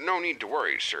 Brutus? No need to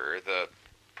worry, sir. The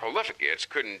profligates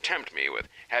couldn't tempt me with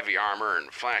heavy armor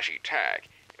and flashy tech.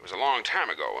 It was a long time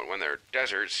ago, and when their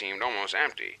desert seemed almost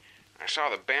empty. I saw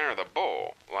the banner of the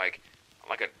bull, like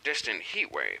a distant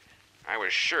heat wave. I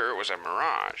was sure it was a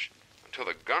mirage, until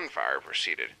the gunfire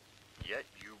proceeded. Yet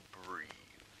you breathe.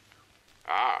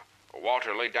 Ah,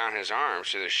 Walter laid down his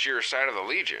arms to the sheer side of the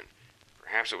Legion.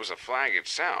 Perhaps it was the flag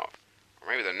itself, or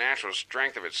maybe the natural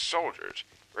strength of its soldiers,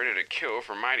 ready to kill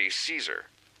for mighty Caesar.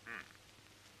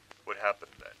 What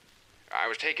happened then? I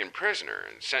was taken prisoner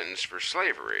and sentenced for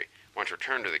slavery once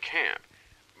returned to the camp.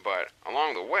 But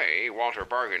along the way, Walter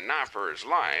bargained not for his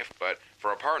life, but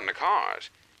for a part in the cause.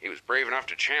 He was brave enough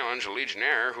to challenge a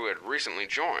legionnaire who had recently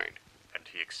joined. And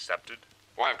he accepted?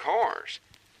 Why, of course.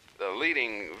 The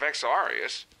leading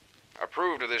Vexillarius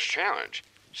approved of this challenge,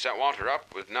 set Walter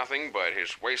up with nothing but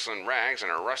his wasteland rags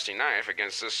and a rusty knife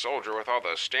against this soldier with all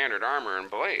the standard armor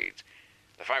and blades.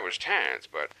 The fight was tense,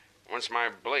 but once my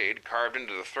blade carved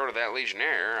into the throat of that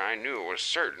legionnaire, I knew it was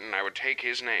certain I would take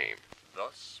his name.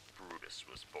 Thus Brutus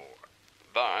was born.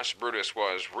 Thus, Brutus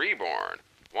was reborn.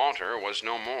 Walter was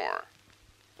no more.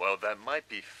 Well, that might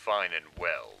be fine and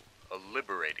well. A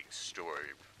liberating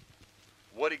story.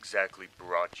 What exactly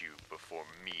brought you before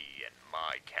me and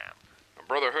my camp? A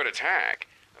Brotherhood attack.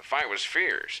 The fight was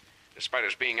fierce, despite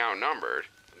us being outnumbered,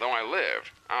 though I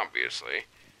lived, obviously.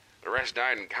 The rest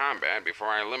died in combat before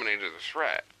I eliminated the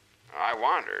threat. I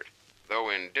wandered, though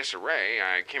in disarray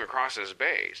I came across this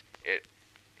base. It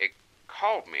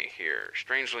called me here,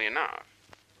 strangely enough.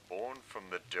 Born from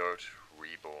the dirt,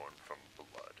 reborn from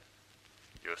blood.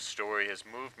 Your story has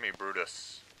moved me,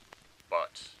 Brutus.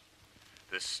 But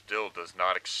this still does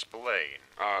not explain.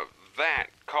 That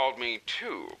called me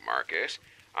too, Marcus.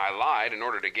 I lied in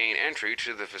order to gain entry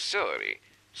to the facility,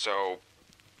 so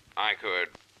I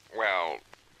could, well,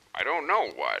 I don't know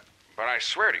what, but I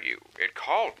swear to you, it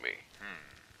called me.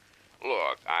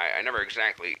 Look, I never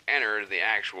exactly entered the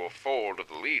actual fold of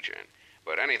the Legion,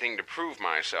 but anything to prove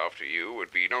myself to you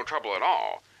would be no trouble at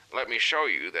all. Let me show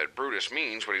you that Brutus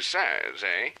means what he says,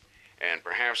 eh? And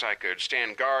perhaps I could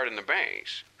stand guard in the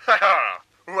base. Ha ha!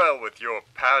 Well, with your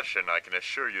passion, I can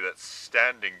assure you that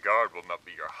standing guard will not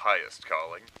be your highest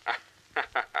calling.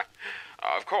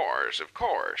 Of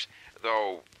course.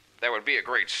 Though that would be a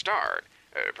great start.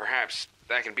 Perhaps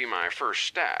that can be my first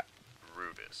step.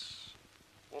 Brutus,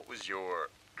 what was your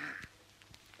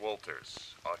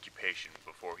Walter's occupation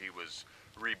before he was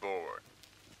reborn?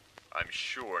 I'm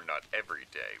sure not every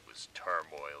day was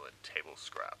turmoil and table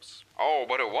scraps. Oh,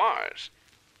 but it was.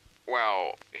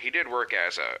 Well, he did work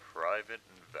as a... Private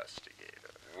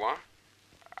investigator. What?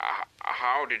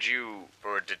 How did you...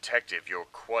 For a detective, you're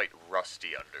quite rusty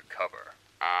undercover.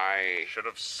 I should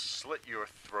have slit your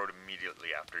throat immediately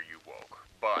after you woke.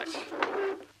 But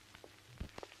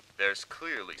there's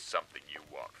clearly something you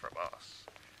want from us,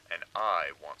 and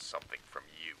I want something from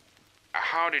you.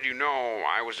 How did you know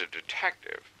I was a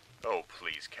detective? Oh,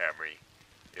 please, Camry.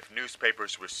 If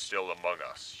newspapers were still among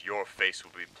us, your face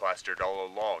would be plastered all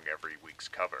along every week's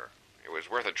cover. It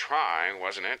was worth a try,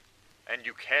 wasn't it? And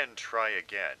you can try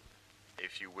again,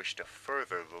 if you wish to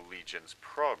further the Legion's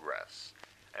progress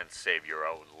and save your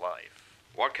own life.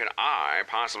 What can I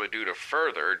possibly do to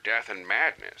further death and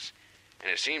madness?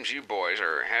 And it seems you boys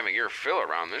are having your fill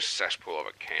around this cesspool of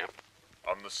a camp.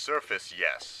 On the surface,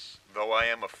 yes, though I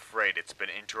am afraid it's been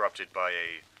interrupted by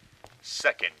a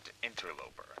second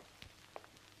interloper.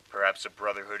 Perhaps a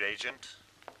Brotherhood agent?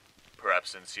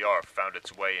 Perhaps NCR found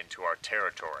its way into our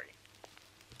territory.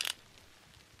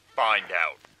 Find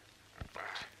out.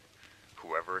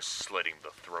 Whoever is slitting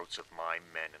the throats of my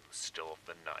men in the still of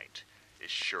the night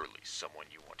is surely someone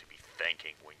you want to be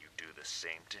thanking when you do the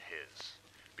same to his,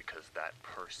 because that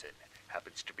person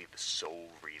happens to be the sole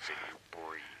reason you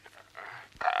breathe.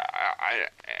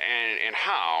 And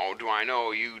how do I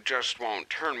know you just won't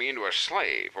turn me into a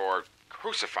slave or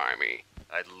crucify me?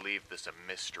 I'd leave this a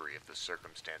mystery if the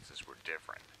circumstances were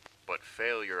different, but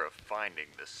failure of finding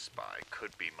this spy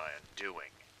could be my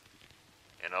undoing.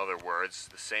 In other words,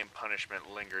 the same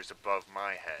punishment lingers above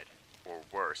my head, or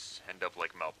worse, end up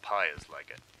like Malpaya's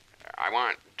like it. I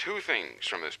want two things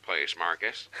from this place,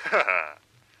 Marcus.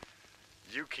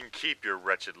 You can keep your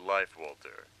wretched life,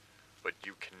 Walter, but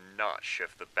you cannot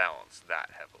shift the balance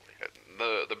that heavily.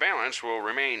 The balance will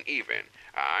remain even.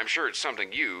 I'm sure it's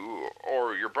something you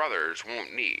or your brothers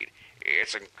won't need.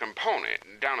 It's a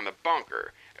component down in the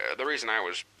bunker. The reason I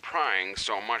was prying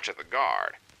so much at the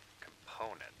guard.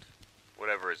 Component?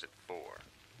 Whatever is it for?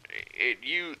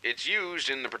 It's used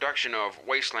in the production of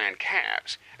wasteland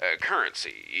caps,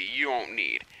 currency you won't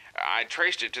need. I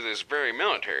traced it to this very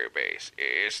military base.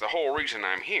 It's the whole reason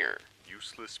I'm here.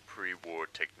 Useless pre-war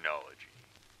technology.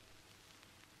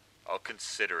 I'll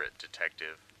consider it,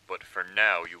 Detective, but for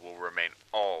now you will remain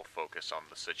all focused on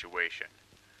the situation.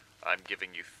 I'm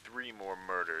giving you 3 more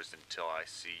murders until I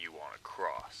see you on a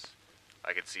cross.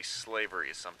 I can see slavery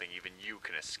as something even you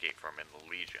can escape from in the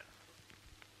Legion.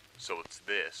 So it's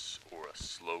this, or a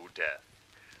slow death.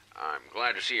 I'm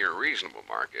glad to see you're reasonable,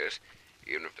 Marcus,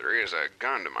 even if there is a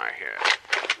gun to my head.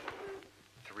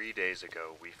 3 days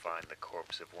ago, we find the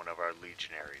corpse of one of our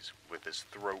legionaries with his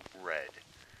throat red,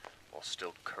 while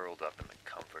still curled up in the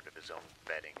comfort of his own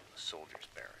bedding in the soldiers'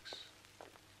 barracks.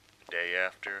 The day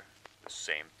after, the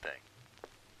same thing,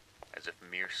 as if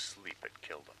mere sleep had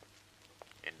killed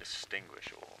him,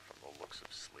 indistinguishable from the looks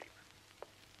of sleep.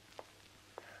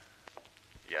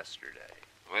 Yesterday,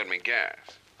 Let me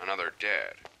guess. Another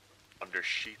dead. under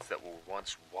sheets that were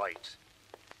once white,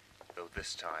 though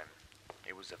this time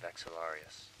it was of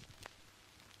Exilarius.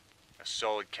 A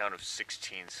solid count of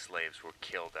 16 slaves were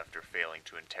killed after failing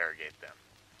to interrogate them.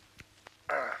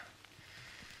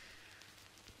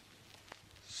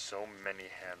 So many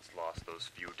hands lost those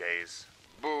few days.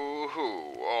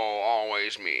 Boo-hoo. Oh,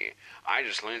 always me. I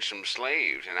just lynched some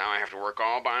slaves, and now I have to work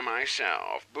all by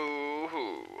myself.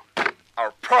 Boo-hoo.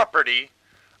 Our property,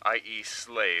 i.e.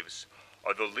 slaves,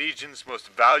 are the Legion's most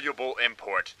valuable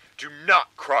import. Do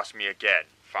not cross me again.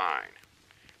 Fine.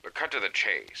 But cut to the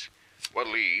chase. What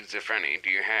leads, if any, do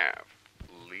you have?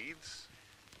 Leads?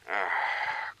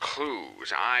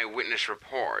 Clues, eyewitness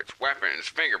reports, weapons,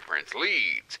 fingerprints,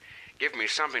 leads. Give me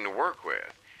something to work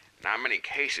with. Not many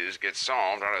cases get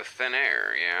solved out of thin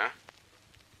air, yeah?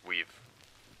 We've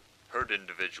heard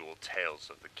individual tales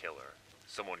of the killer.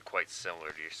 Someone quite similar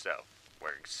to yourself,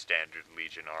 wearing standard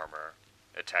Legion armor,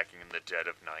 attacking in the dead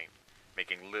of night,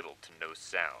 making little to no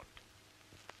sound.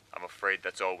 I'm afraid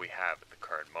that's all we have at the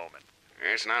current moment.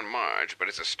 It's not much, but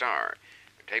it's a start.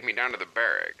 Take me down to the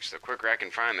barracks. The quicker I can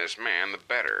find this man, the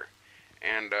better.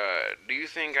 And, do you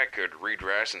think I could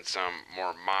redress in some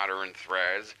more modern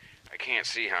threads? I can't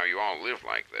see how you all live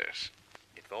like this.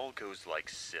 If all goes like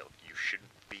silk, you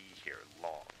shouldn't be here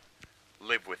long.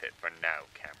 Live with it for now,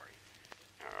 Camry.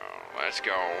 Oh, let's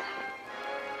go.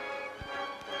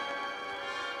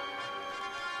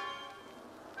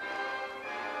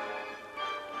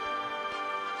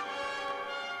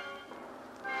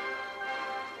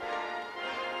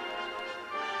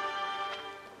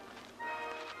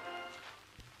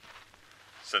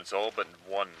 Since all but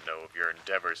one know of your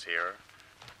endeavors here,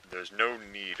 there's no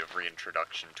need of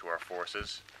reintroduction to our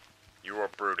forces. You are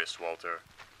Brutus, Walter.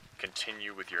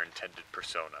 Continue with your intended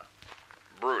persona.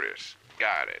 Brutus.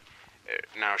 Got it.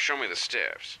 Now show me the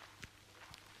stiffs.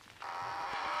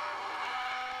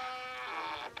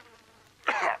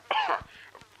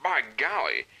 By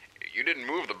golly, you didn't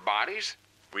move the bodies?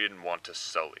 We didn't want to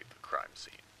sully the crime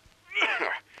scene.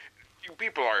 You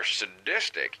people are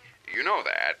sadistic. You know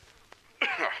that.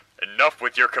 Enough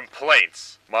with your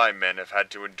complaints! My men have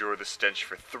had to endure the stench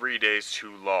for 3 days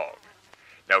too long.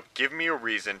 Now give me a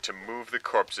reason to move the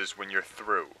corpses when you're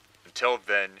through. Until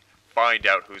then, find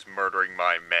out who's murdering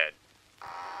my men.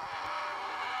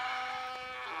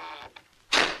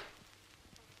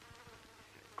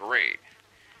 Great.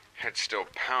 Head's still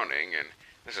pounding, and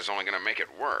this is only going to make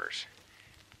it worse.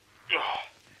 Ugh.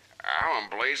 How in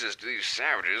blazes do these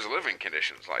savages live in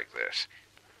conditions like this?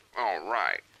 All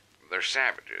right, they're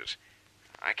savages.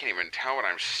 I can't even tell what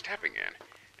I'm stepping in.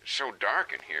 It's so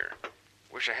dark in here.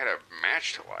 Wish I had a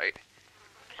match to light.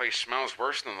 The place smells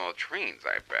worse than the latrines,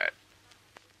 I bet.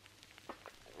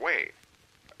 Wait.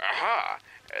 Aha!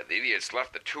 The idiots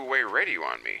left the two-way radio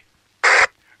on me.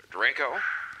 Draco?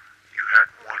 You had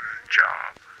one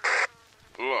job.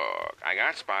 Look, I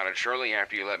got spotted shortly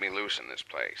after you let me loose in this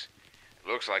place. It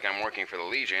looks like I'm working for the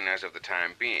Legion as of the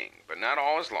time being, but not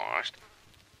all is lost.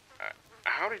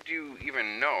 How did you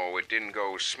even know it didn't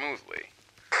go smoothly?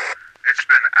 It's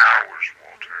been hours,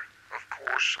 Walter. Of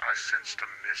course, I sensed a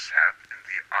mishap in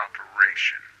the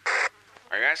operation.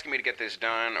 Are you asking me to get this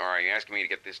done, or are you asking me to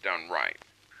get this done right?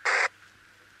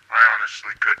 I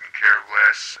honestly couldn't care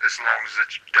less, as long as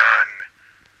it's done.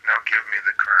 Now give me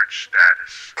the current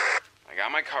status. I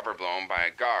got my cover blown by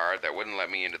a guard that wouldn't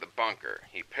let me into the bunker.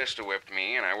 He pistol whipped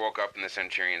me, and I woke up in the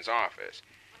Centurion's office.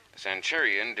 The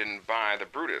Centurion didn't buy the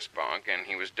Brutus bunk, and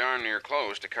he was darn near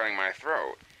close to cutting my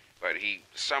throat. But he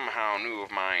somehow knew of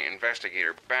my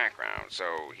investigator background,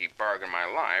 so he bargained my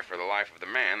life for the life of the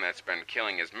man that's been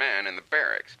killing his men in the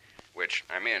barracks, which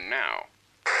I'm in now.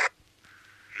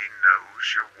 He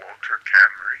knows you're Walter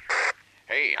Camry.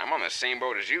 Hey, I'm on the same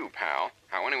boat as you, pal.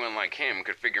 How anyone like him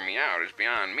could figure me out is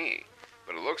beyond me.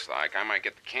 But it looks like I might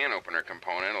get the can opener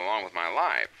component along with my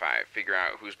life if I figure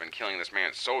out who's been killing this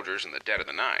man's soldiers in the dead of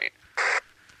the night.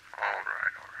 All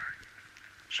right.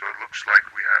 so it looks like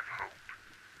we have hope.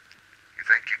 You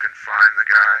think you can find the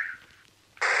guy?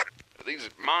 These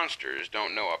monsters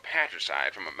don't know a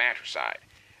patricide from a matricide,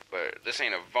 but this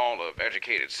ain't a vault of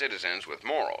educated citizens with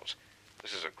morals.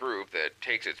 This is a group that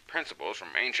takes its principles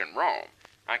from ancient Rome.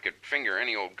 I could finger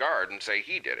any old guard and say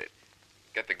he did it.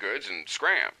 Get the goods and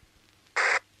scram.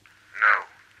 No,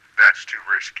 that's too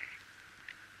risky.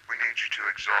 We need you to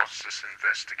exhaust this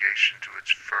investigation to its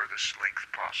furthest length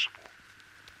possible.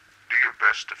 Do your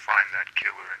best to find that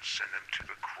killer and send him to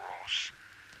the cross.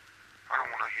 I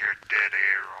don't want to hear dead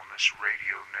air on this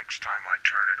radio next time I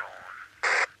turn it on.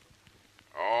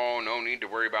 Oh, no need to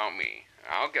worry about me.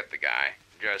 I'll get the guy.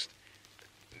 Just,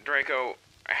 Draco,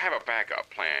 I have a backup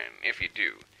plan, if you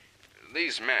do.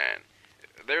 These men,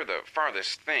 they're the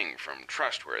farthest thing from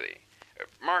trustworthy.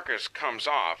 Marcus comes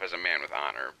off as a man with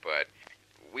honor, but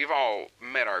we've all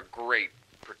met our great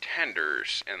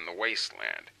pretenders in the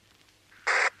wasteland.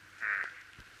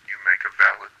 You make a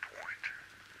valid point.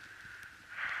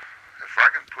 If I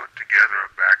can put together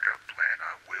a backup plan,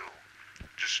 I will.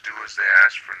 Just do as they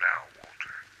ask for now,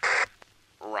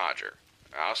 Walter. Roger.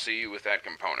 I'll see you with that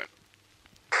component.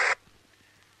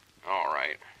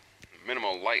 Alright.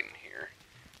 Minimal light in here,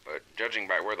 but judging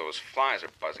by where those flies are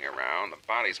buzzing around, the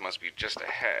bodies must be just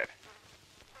ahead.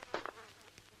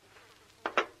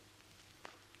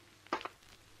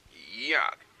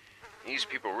 Yuck. These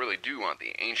people really do want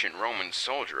the ancient Roman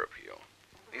soldier appeal.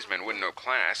 These men wouldn't know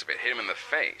class if it hit them in the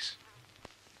face.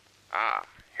 Ah,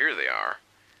 here they are.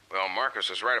 Well, Marcus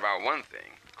was right about one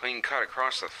thing. Clean cut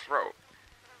across the throat.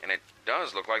 And it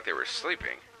does look like they were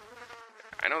sleeping.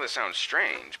 I know this sounds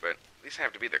strange, but these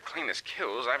have to be the cleanest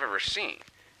kills I've ever seen.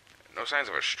 No signs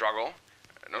of a struggle.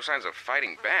 No signs of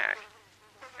fighting back.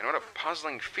 And what a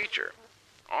puzzling feature.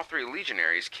 All three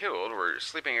legionaries killed were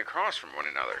sleeping across from one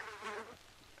another.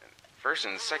 First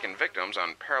and second victims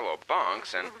on parallel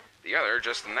bunks, and the other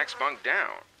just the next bunk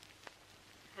down.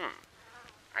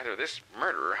 Either this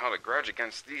murderer held a grudge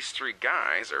against these three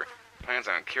guys, or plans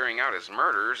on carrying out his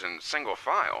murders in single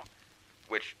file,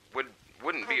 which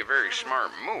wouldn't be a very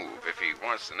smart move if he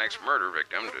wants the next murder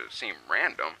victim to seem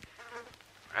random.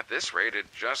 At this rate, it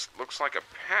just looks like a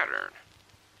pattern.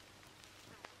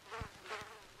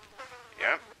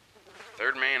 Yep,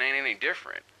 third man ain't any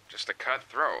different, just a cut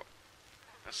throat.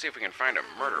 Let's see if we can find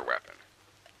a murder weapon.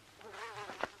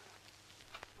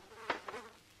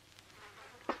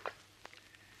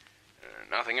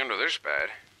 Nothing under this bed.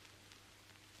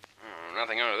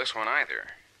 Nothing under this one either.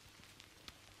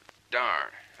 Darn,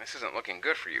 this isn't looking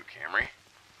good for you, Camry.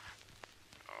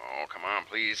 Oh, come on,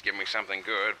 please give me something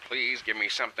good. Please give me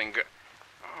something good.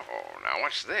 Oh, now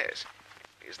what's this?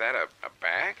 Is that a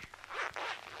bag?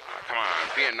 Oh, come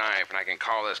on, be a knife and I can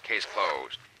call this case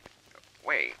closed.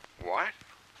 Wait, what?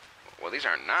 Well, these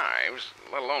aren't knives,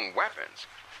 let alone weapons.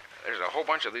 There's a whole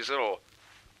bunch of these little...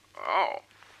 Oh.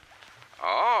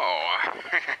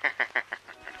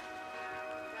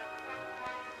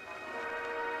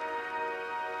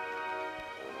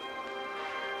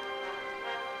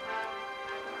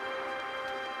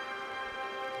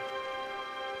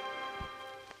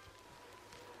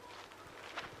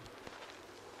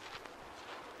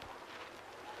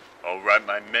 All right,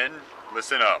 my men,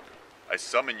 listen up. I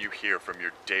summon you here from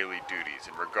your daily duties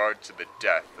in regard to the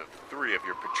death of 3 of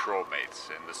your patrol mates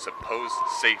and the supposed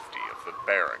safety of the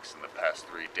barracks in the past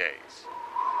 3 days.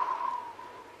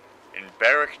 In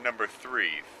barrack number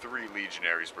 3, 3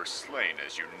 legionaries were slain,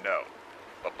 as you know.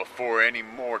 But before any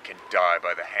more can die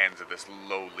by the hands of this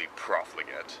lowly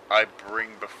profligate, I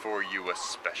bring before you a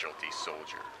specialty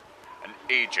soldier. An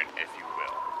agent, if you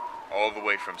will, all the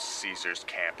way from Caesar's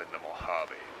camp in the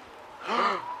Mojave.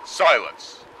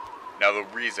 Silence! Now,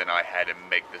 the reason I had him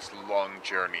make this long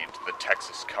journey into the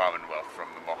Texas Commonwealth from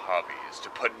the Mojave is to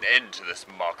put an end to this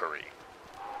mockery.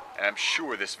 And I'm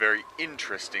sure this very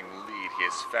interesting lead he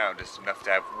has found is enough to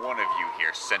have one of you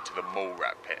here sent to the mole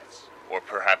rat pits. Or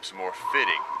perhaps more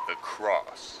fitting, the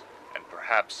cross. And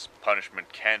perhaps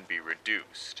punishment can be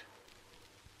reduced.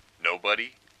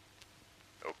 Nobody?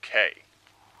 Okay.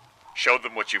 Show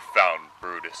them what you found,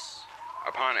 Brutus.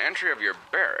 Upon entry of your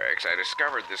barracks, I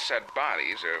discovered the said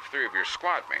bodies of 3 of your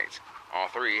squad mates, all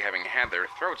 3 having had their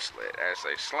throats slit as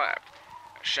they slept.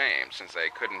 A shame, since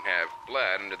they couldn't have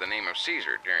bled under the name of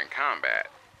Caesar during combat.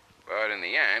 But in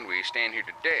the end, we stand here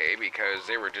today because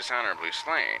they were dishonorably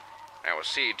slain. I will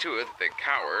see to it that the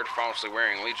coward falsely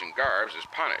wearing Legion garbs is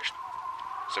punished.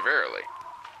 Severely.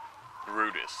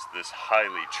 Brutus, this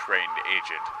highly trained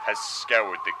agent, has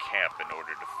scoured the camp in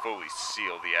order to fully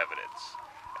seal the evidence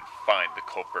and find the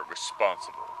culprit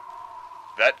responsible.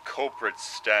 That culprit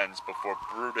stands before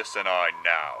Brutus and I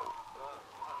now.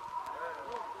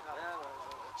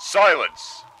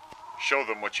 Silence! Show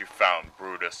them what you found,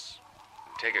 Brutus.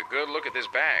 Take a good look at this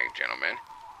bag, gentlemen.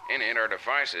 In it are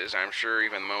devices I'm sure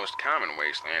even the most common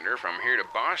wastelander from here to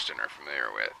Boston are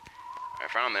familiar with. I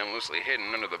found them loosely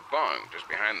hidden under the bunk, just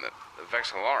behind the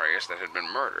Vexillarius that had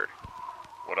been murdered.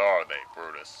 What are they,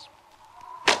 Brutus?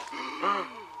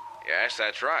 Yes,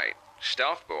 that's right.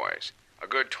 Stealth boys. A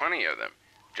good 20 of them.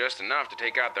 Just enough to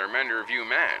take out their men to review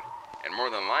men. And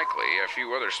more than likely, a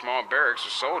few other small barracks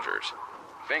of soldiers.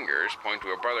 Fingers point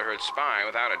to a Brotherhood spy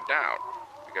without a doubt,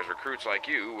 because recruits like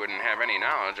you wouldn't have any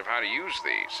knowledge of how to use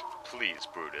these. Please,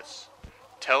 Brutus,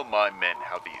 tell my men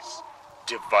how these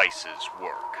devices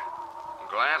work.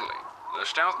 Gladly. The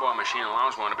stealth boy machine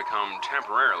allows one to become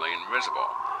temporarily invisible.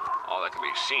 All that can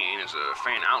be seen is a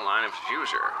faint outline of its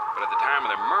user, but at the time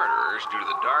of the murders, due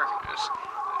to the darkness,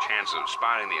 the chance of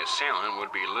spotting the assailant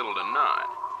would be little to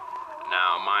none.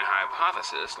 Now, my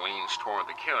hypothesis leans toward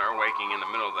the killer waking in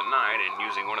the middle of the night and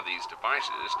using one of these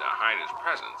devices to hide his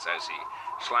presence as he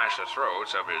slashed the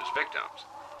throats of his victims.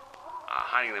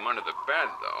 Hiding them under the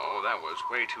bed, though, that was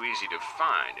way too easy to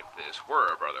find if this were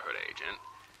a Brotherhood agent,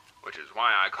 which is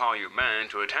why I call you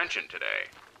men to attention today.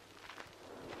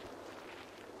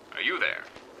 Are you there?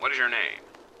 What is your name?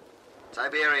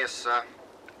 Tiberius, sir.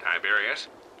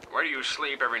 Tiberius? Where do you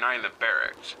sleep every night in the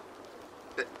barracks?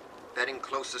 Bedding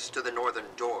closest to the northern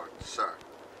door, sir.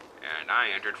 And I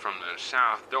entered from the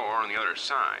south door on the other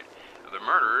side. The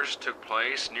murders took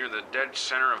place near the dead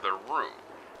center of the room.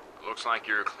 Looks like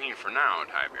you're clean for now,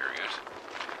 Tiberius.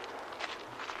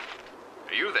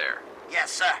 Are you there? Yes,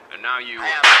 sir. And now you...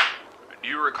 I am. Do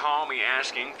you recall me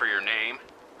asking for your name?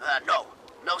 No.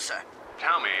 No, sir.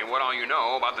 Tell me what all you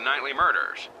know about the nightly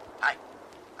murders.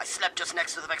 I slept just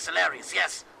next to the Vexillarius,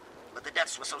 yes. But the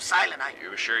deaths were so silent,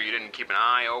 You sure you didn't keep an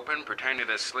eye open, pretending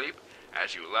to sleep,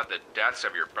 as you let the deaths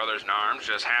of your brothers in arms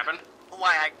just happen?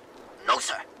 Why, No,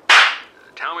 sir.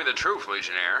 Tell me the truth,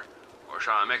 Legionnaire, or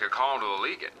shall I make a call to the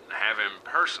Legate and have him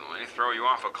personally throw you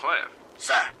off a cliff?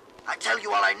 Sir, I tell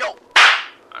you all I know.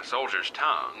 A soldier's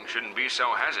tongue shouldn't be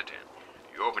so hesitant.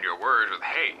 You opened your words with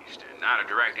haste and not a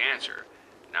direct answer.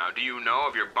 Now, do you know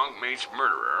of your bunkmate's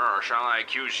murderer, or shall I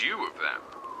accuse you of them?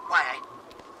 Why,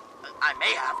 I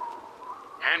may have.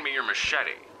 Hand me your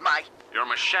machete. Your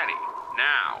machete.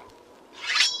 Now.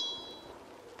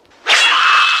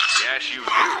 Yes, you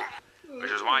do.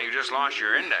 Which is why you just lost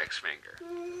your index finger.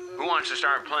 Who wants to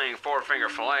start playing four-finger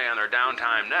fillet on their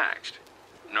downtime next?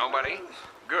 Nobody?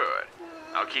 Good.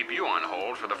 I'll keep you on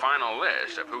hold for the final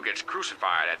list of who gets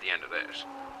crucified at the end of this.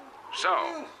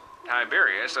 So,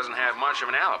 Tiberius doesn't have much of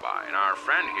an alibi, and our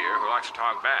friend here who likes to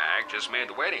talk back just made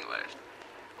the waiting list.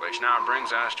 Which now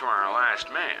brings us to our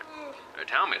last man.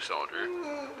 Tell me, soldier,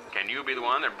 can you be the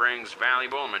one that brings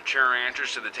valuable and mature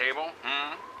answers to the table?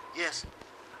 Yes.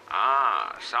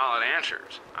 Ah, solid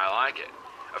answers. I like it.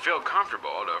 Feel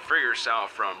comfortable to free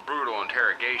yourself from brutal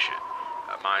interrogation.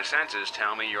 My senses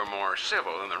tell me you're more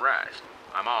civil than the rest.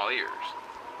 I'm all ears.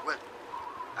 Well,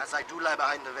 as I do lie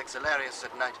behind the Vexillarius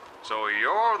at night. So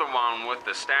you're the one with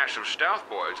the stash of stealth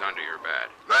boys under your bed.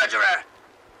 Murderer!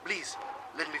 Please,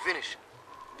 let me finish.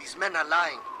 These men are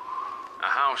lying.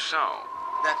 How so?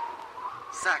 That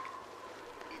sack,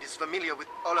 it is familiar with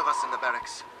all of us in the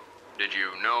barracks. Did you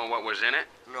know what was in it?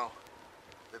 No.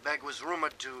 The bag was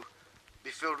rumored to be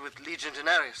filled with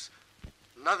Legionnaires.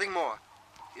 Nothing more.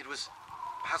 It was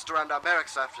passed around our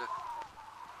barracks after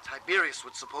Tiberius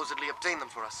would supposedly obtain them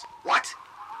for us. What?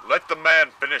 Let the man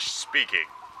finish speaking.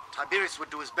 Tiberius would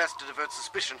do his best to divert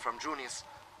suspicion from Junius,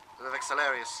 the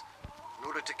Vexillarius, in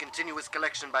order to continue his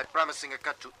collection by promising a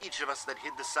cut to each of us that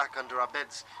hid the sack under our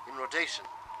beds in rotation.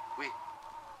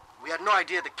 We had no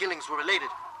idea the killings were related,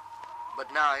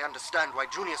 but now I understand why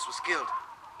Junius was killed.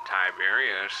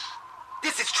 Tiberius.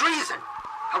 This is treason!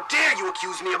 How dare you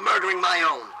accuse me of murdering my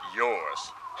own?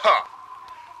 Yours. Ha!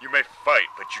 You may fight,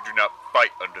 but you do not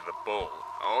fight under the bull.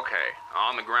 Okay,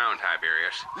 on the ground,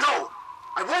 Tiberius. No!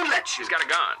 I won't let you! He's got a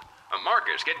gun.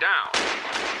 Marcus, get down.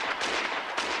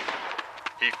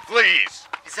 He flees!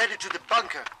 He's headed to the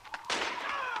bunker.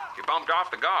 He bumped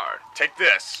off the guard. Take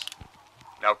this.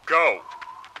 Now go.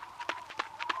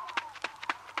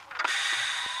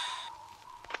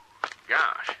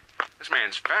 Gosh, this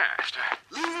man's fast.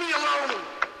 Leave me alone!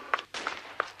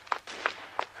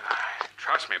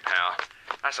 Trust me, pal.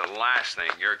 That's the last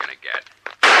thing you're gonna get.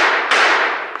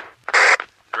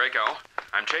 Draco,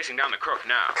 I'm chasing down the crook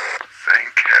now.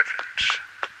 Thank heavens.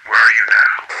 Where are you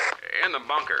now? In the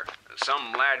bunker.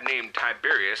 Some lad named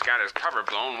Tiberius got his cover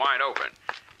blown wide open.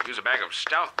 He used a bag of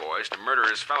stealth boys to murder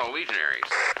his fellow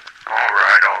legionaries. All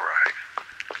right.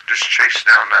 Just chase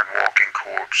down that walking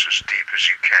corpse as deep as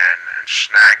you can and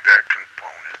snag that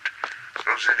component.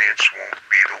 those idiots won't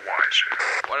be the wiser.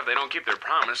 What if they don't keep their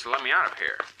promise to let me out of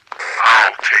here?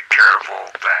 I'll take care of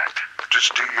all that.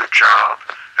 Just do your job,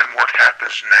 and what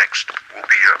happens next will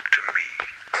be up to me.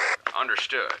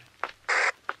 Understood.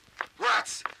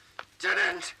 Rats! Dead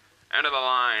end. End of the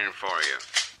line for you.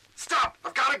 Stop!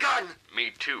 I've got a gun!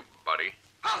 Me too, buddy.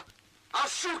 I'll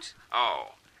shoot! Oh,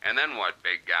 and then what,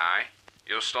 big guy?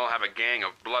 You'll still have a gang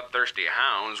of bloodthirsty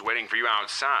hounds waiting for you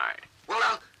outside.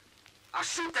 Well, I'll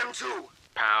shoot them too.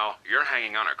 Pal, you're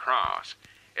hanging on a cross.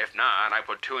 If not, I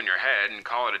put 2 in your head and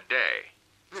call it a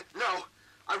day. No,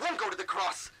 I won't go to the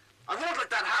cross. I won't let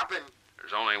that happen.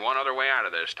 There's only one other way out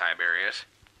of this, Tiberius.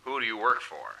 Who do you work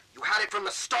for? You had it from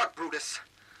the start, Brutus.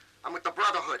 I'm with the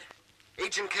Brotherhood.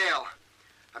 Agent Kale.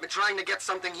 I've been trying to get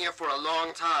something here for a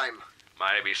long time.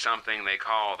 Might it be something they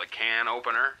call the can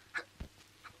opener?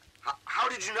 How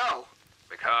did you know?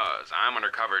 Because I'm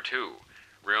undercover too.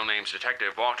 Real name's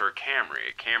Detective Walter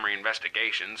Camry, Camry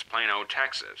Investigations, Plano,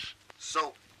 Texas.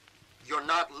 So, you're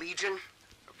not Legion?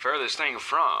 Furthest thing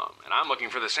from, and I'm looking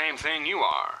for the same thing you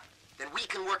are. Then we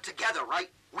can work together, right?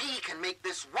 We can make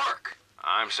this work.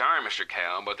 I'm sorry, Mr.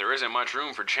 Kale, but there isn't much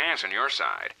room for chance on your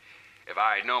side. If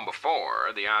I had known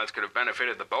before, the odds could have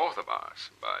benefited the both of us.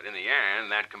 But in the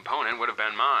end, that component would have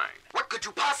been mine. What could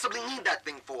you possibly need that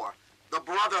thing for? The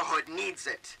Brotherhood needs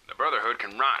it. The Brotherhood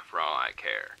can rot for all I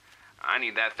care. I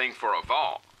need that thing for a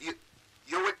vault.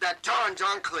 You're with that darned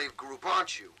Enclave group,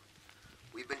 aren't you?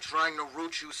 We've been trying to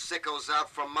root you sickos out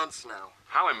for months now.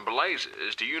 How in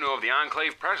blazes do you know of the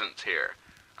Enclave presence here?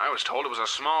 I was told it was a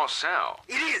small cell.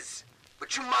 It is!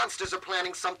 But you monsters are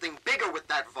planning something bigger with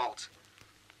that vault.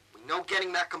 We know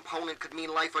getting that component could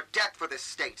mean life or death for this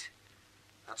state.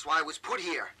 That's why I was put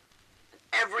here. And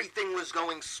everything was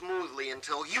going smoothly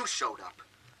until you showed up.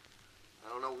 I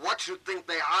don't know what you think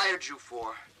they hired you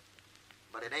for,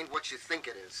 but it ain't what you think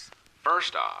it is.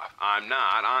 First off, I'm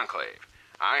not Enclave.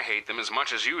 I hate them as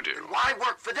much as you do. Then why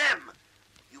work for them?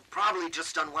 You've probably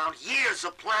just unwound years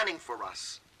of planning for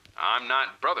us. I'm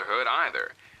not Brotherhood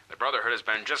either. The Brotherhood has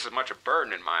been just as much a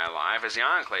burden in my life as the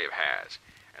Enclave has.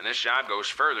 And this job goes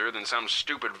further than some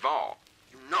stupid vault.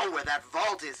 You know where that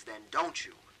vault is then, don't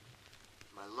you?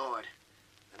 My lord,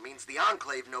 that means the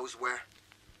Enclave knows where.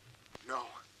 No.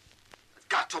 I've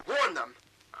got to warn them.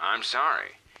 I'm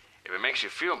sorry. If it makes you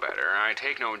feel better, I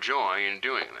take no joy in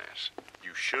doing this.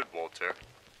 You should, Walter.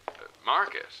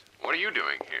 Marcus, what are you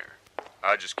doing here?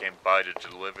 I just came by to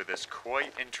deliver this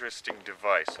quite interesting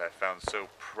device I found so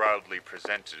proudly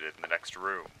presented in the next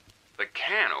room. The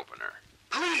can opener.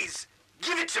 Please,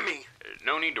 give it to me.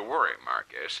 No need to worry,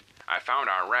 Marcus. I found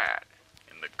our rat.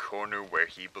 In the corner where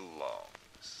he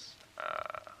belongs.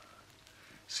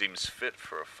 Seems fit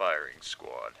for a firing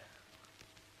squad.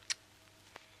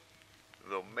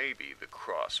 Though maybe the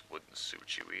cross wouldn't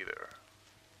suit you either.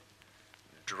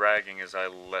 Dragging as I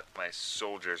let my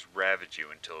soldiers ravage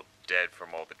you until dead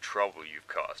from all the trouble you've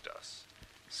caused us.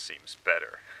 Seems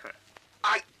better.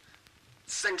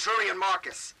 Centurion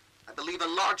Marcus, I believe a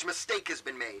large mistake has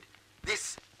been made.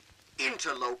 This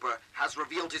interloper has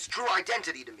revealed his true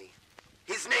identity to me.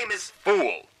 His name is...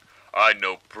 Fool! I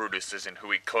know Brutus isn't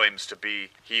who he claims to be.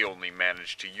 He only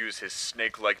managed to use his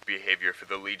snake-like behavior for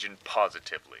the Legion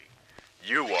positively.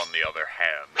 You, on the other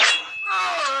hand...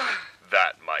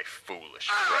 That, my foolish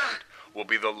friend, will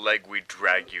be the leg we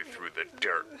drag you through the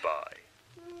dirt by.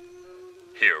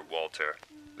 Here, Walter.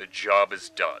 The job is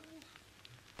done.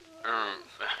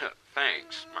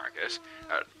 Thanks, Marcus.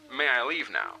 May I leave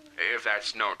now, if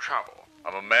that's no trouble?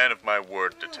 I'm a man of my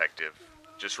word, Detective.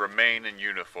 Just remain in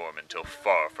uniform until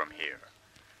far from here.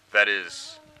 That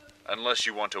is, unless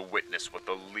you want to witness what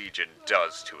the Legion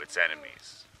does to its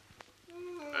enemies.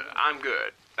 I'm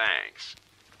good, thanks.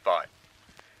 Fine.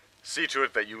 See to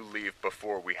it that you leave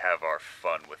before we have our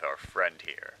fun with our friend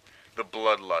here. The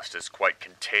bloodlust is quite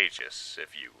contagious,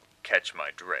 if you catch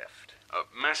my drift.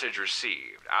 Message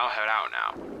received. I'll head out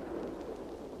now.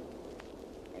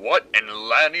 What in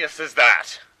Lanius is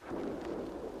that?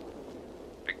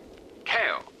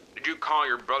 Kale, did you call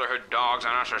your Brotherhood dogs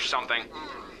on us or something?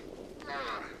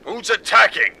 Who's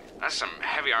attacking? That's some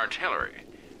heavy artillery.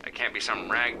 That can't be some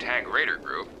ragtag raider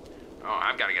group. Oh,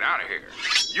 I've got to get out of here.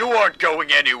 You aren't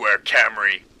going anywhere,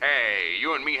 Camry. Hey,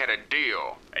 you and me had a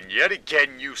deal. And yet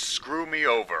again you screw me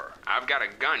over. I've got a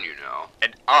gun, you know.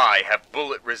 And I have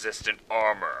bullet-resistant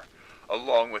armor.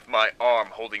 Along with my arm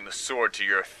holding the sword to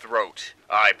your throat.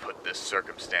 I put this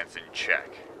circumstance in check.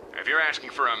 If you're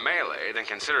asking for a melee, then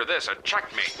consider this a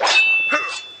checkmate.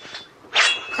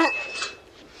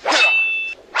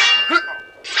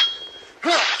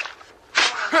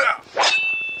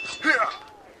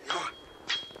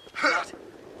 You're not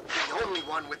the only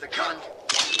one with a gun.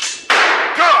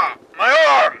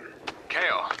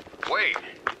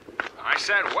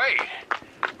 Wait!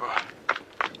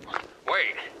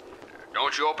 Wait!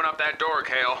 Don't you open up that door,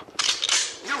 Kale.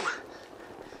 You!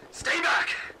 Stay back!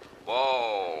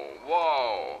 Whoa,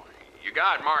 whoa. You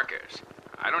got Marcus.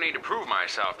 I don't need to prove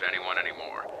myself to anyone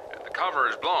anymore. The cover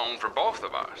is blown for both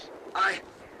of us. I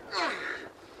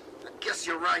guess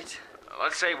you're right.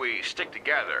 Let's say we stick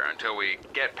together until we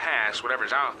get past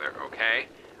whatever's out there, okay?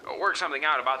 Work something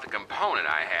out about the component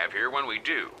I have here when we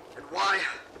do. And why?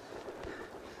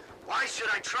 Why should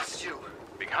I trust you?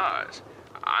 Because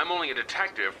I'm only a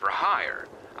detective for hire.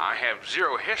 I have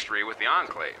zero history with the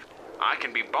Enclave. I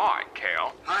can be bought,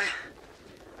 Kale.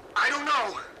 I don't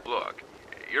know. Look,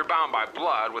 you're bound by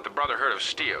blood with the Brotherhood of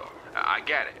Steel. I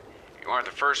get it. You aren't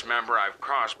the first member I've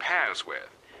crossed paths with.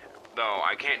 Though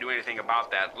I can't do anything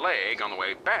about that leg on the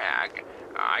way back,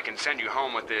 I can send you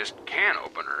home with this can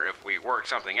opener if we work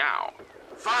something out.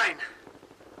 Fine.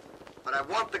 But I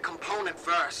want the component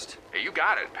first. Hey, you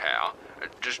got it, pal.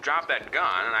 Just drop that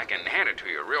gun and I can hand it to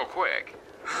you real quick.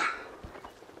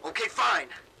 Okay, fine.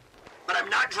 But I'm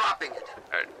not dropping it.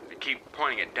 Keep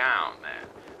pointing it down, then.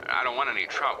 I don't want any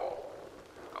trouble.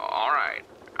 All right.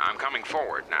 I'm coming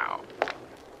forward now.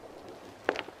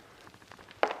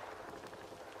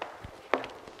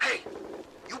 Hey,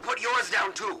 you put yours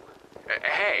down too.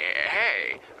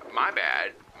 Hey, my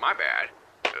bad.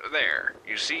 There,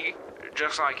 you see?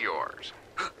 Just like yours.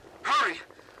 Hurry!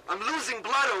 I'm losing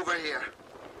blood over here.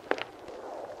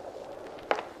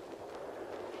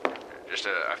 Just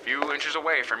a few inches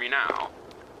away from you now.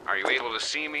 Are you able to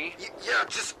see me? Yeah,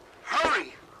 just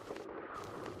hurry!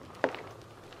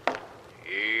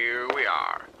 Here we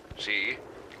are. See?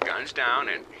 Gun's down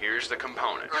and here's the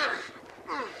component.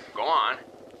 Go on.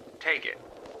 Take it.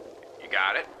 You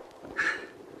got it?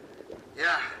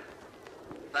 Yeah.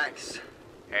 Thanks.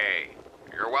 Hey,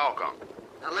 you're welcome.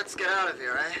 Now let's get out of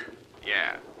here, eh?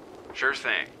 Yeah, sure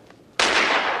thing.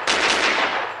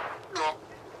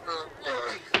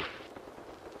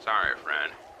 Sorry,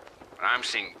 friend, but I'm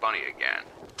seeing Bunny again.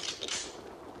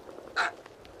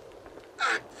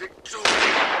 Victor.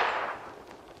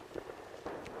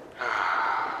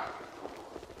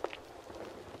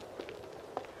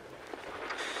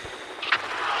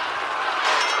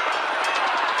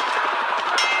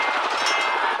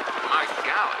 My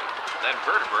golly, that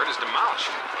vertebrate is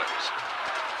demolishing the place.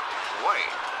 Wait,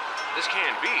 this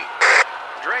can't be.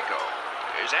 Draco,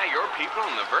 is that your people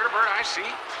in the vertebrate I see?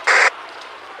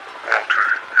 Walter,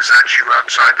 is that you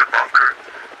outside the bunker?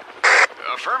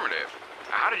 Affirmative.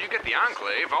 How did you get the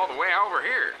Enclave all the way over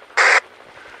here?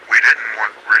 We didn't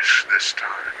want risk this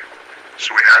time,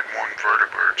 so we had one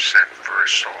vertebrate sent for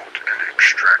assault and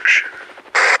extraction.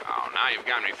 Oh, now you've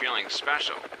got me feeling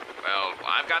special. Well,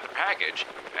 I've got the package.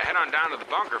 Head on down to the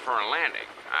bunker for a landing.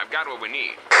 I've got what we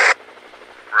need.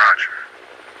 Roger.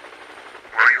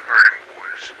 Well, you heard him,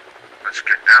 boys. Let's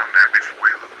get down there before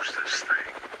we lose this thing.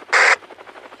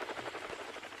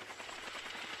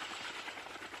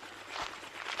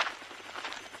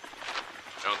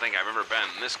 Don't think I've ever been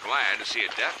this glad to see a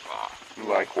Deathclaw.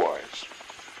 Likewise.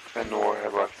 And nor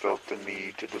have I felt the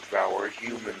need to devour a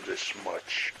human this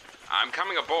much. I'm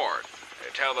coming aboard.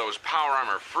 Tell those power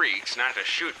armor freaks not to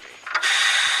shoot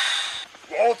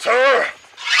me. Walter!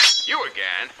 You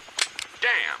again?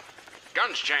 Damn.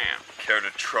 Gun's jammed. Care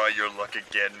to try your luck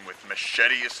again with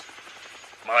machetes?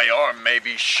 My arm may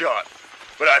be shot,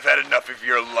 but I've had enough of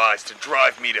your lies to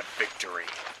drive me to victory.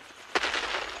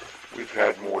 We've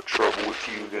had more trouble with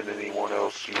you than anyone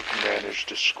else you've managed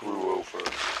to screw over.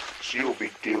 So you'll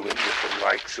be dealing with the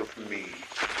likes of me.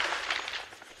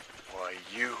 Why,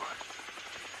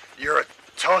 you're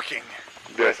talking.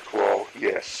 Deathclaw,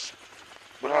 yes.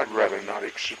 But I'd rather not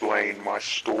explain my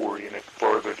story any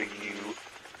further to you.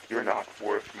 You're not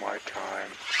worth my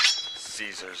time.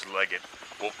 Caesar's legate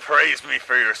will praise me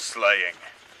for your slaying.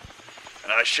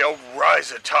 And I shall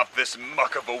rise atop this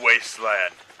muck of a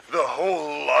wasteland. The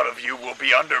whole lot of you will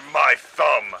be under my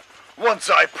thumb. Once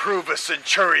I prove a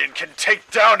centurion can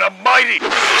take down a mighty...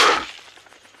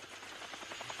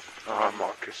 Ah,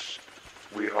 Marcus.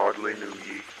 We hardly knew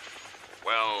ye.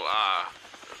 Well,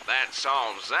 that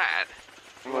solves that.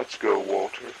 Let's go,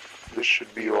 Walter. This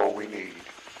should be all we need.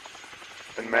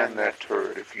 And man that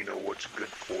turret if you know what's good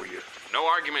for you. No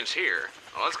arguments here.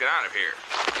 Well, let's get out of here.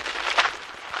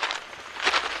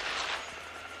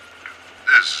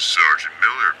 This is Sergeant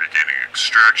Miller beginning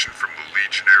extraction from the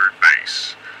Legionary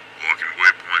base. Locking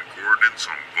waypoint coordinates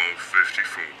on Vol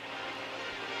 54.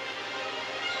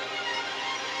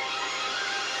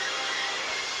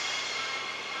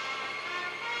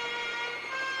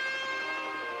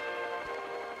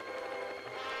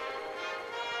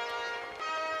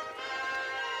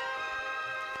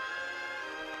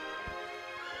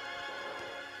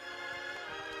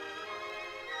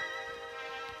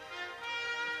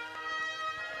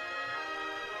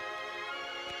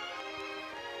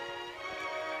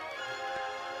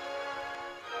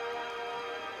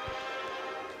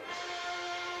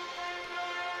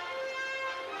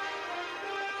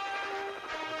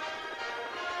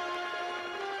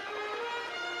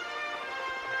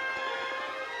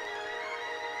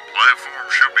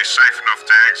 Should be safe enough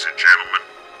to exit, gentlemen.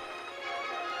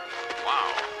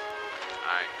 Wow.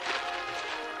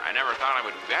 I never thought I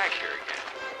would be back here again.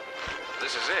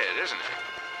 This is it, isn't it?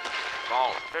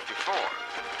 Vault 54.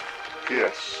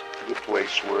 Yes, the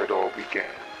place where it all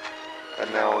began.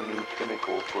 And now a new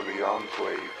pinnacle for the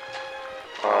Enclave.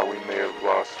 We may have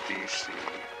lost DC,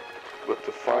 but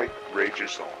the fight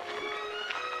rages on.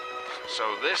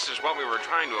 So this is what we were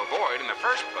trying to avoid in the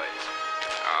first place.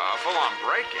 Full-on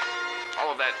break-in.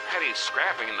 All of that petty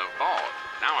scrapping in the vault.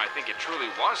 Now I think it truly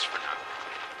was for nothing.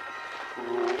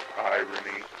 Cruel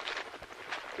irony.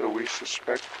 Though we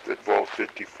suspect that Vault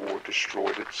 54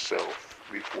 destroyed itself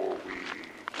before we,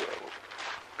 well,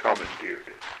 commandeered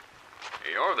it.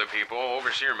 You're the people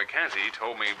Overseer Mackenzie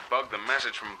told me bugged the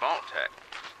message from Vault Tech.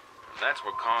 That's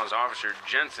what caused Officer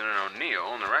Jensen and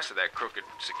O'Neill and the rest of that crooked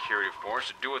security force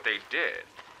to do what they did.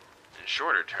 In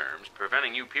shorter terms,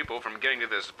 preventing you people from getting to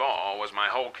this vault was my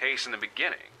whole case in the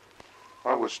beginning.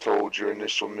 I was told your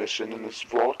initial mission in this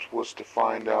vault was to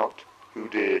find out who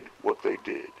did what they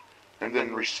did, and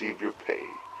then receive your pay,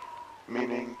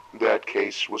 meaning that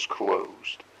case was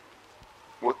closed.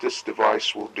 What this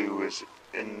device will do is,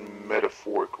 in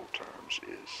metaphorical terms,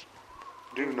 is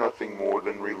do nothing more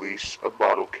than release a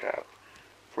bottle cap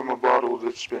from a bottle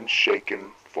that's been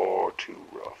shaken far too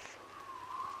rough.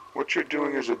 What you're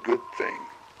doing is a good thing.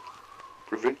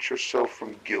 Prevent yourself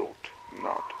from guilt,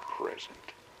 not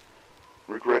present.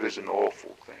 Regret is an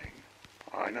awful thing.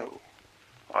 I know.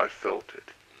 I felt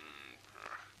it.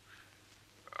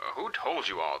 Who told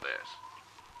you all this?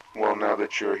 Well, now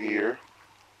that you're here,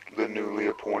 the newly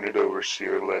appointed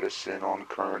overseer let us in on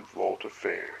current vault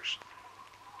affairs.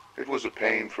 It was a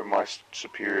pain for my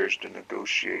superiors to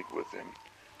negotiate with him,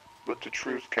 but the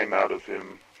truth came out of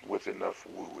him with enough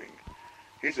wooing.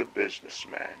 He's a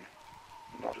businessman,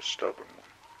 not a stubborn one.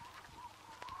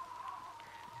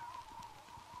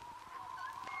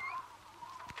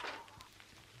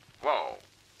 Whoa,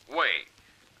 wait.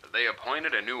 They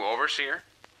appointed a new overseer?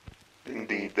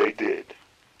 Indeed they did.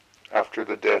 After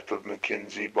the death of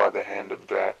Mackenzie by the hand of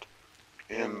that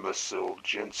imbecile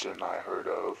Jensen I heard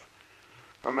of,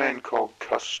 a man called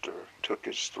Custer took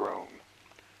his throne.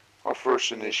 Our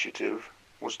first initiative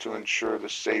was to ensure the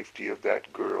safety of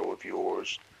that girl of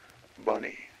yours,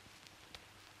 Bunny.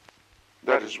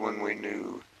 That is when we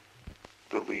knew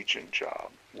the Legion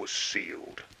job was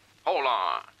sealed. Hold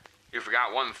on. You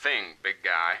forgot one thing, big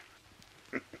guy.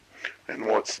 And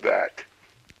what's that?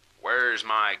 Where's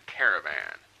my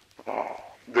caravan? Oh,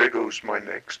 there goes my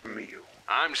next meal.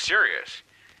 I'm serious.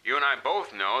 You and I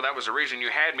both know that was the reason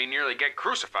you had me nearly get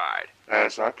crucified.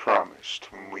 As I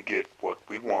promised, when we get what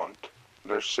we want,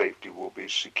 their safety will be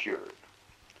secured.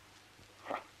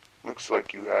 Huh. Looks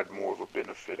like you had more of a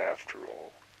benefit after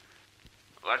all.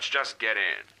 Let's just get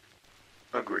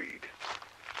in. Agreed.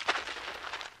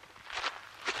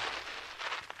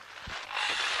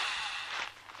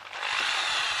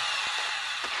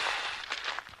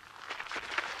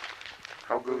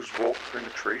 How goes vault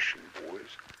penetration,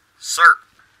 boys? Sir.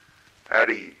 At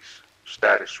ease.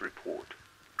 Status report.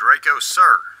 Draco,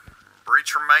 sir.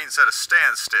 Breach remains at a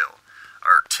standstill.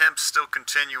 Our attempts still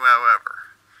continue, however.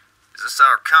 Is this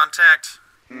our contact?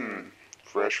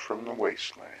 Fresh from the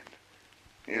wasteland.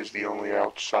 He is the only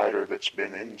outsider that's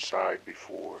been inside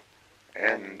before,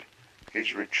 and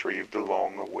he's retrieved the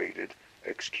long-awaited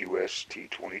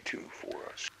XQS-T22 for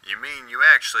us. You mean you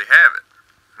actually have it?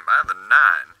 By the 9.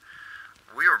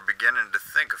 We were beginning to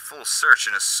think a full search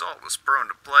and assault was prone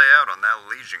to play out on that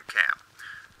Legion camp.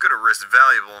 Could have risked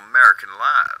valuable American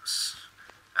lives.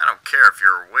 I don't care if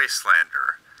you're a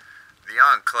wastelander. The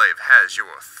Enclave has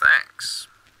your thanks.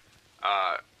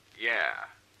 Yeah.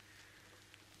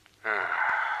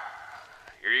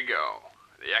 Here you go.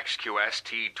 The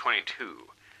XQS-T22,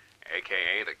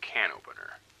 aka the can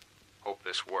opener. Hope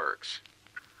this works.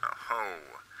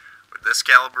 Oh, with this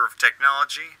caliber of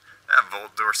technology, that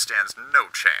vault door stands no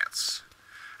chance.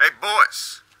 Hey,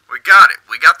 boys, we got it.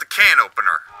 We got the can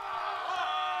opener.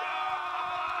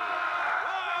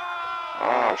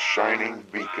 Ah, shining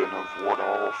beacon of what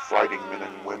all fighting men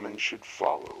and women should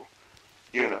follow.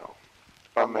 You know,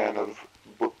 a man of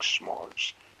book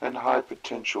smarts and high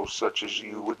potential such as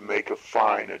you would make a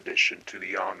fine addition to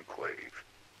the Enclave.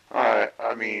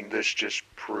 I mean, this just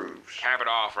proves... Cap it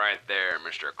off right there,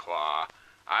 Mr. Claw.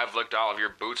 I've licked all of your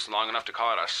boots long enough to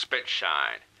call it a spit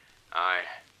shine.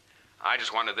 I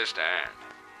just wanted this to end.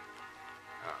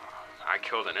 I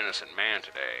killed an innocent man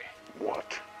today.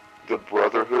 What? The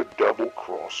Brotherhood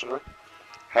double-crosser?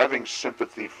 Having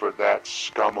sympathy for that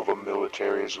scum of a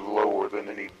military is lower than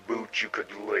any boot you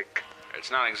could lick.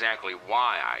 It's not exactly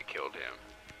why I killed him.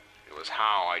 It was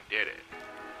how I did it.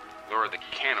 lured the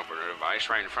can opener device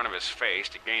right in front of his face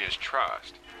to gain his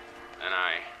trust. Then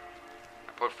I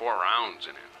put 4 rounds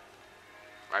in him,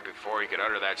 right before he could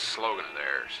utter that slogan of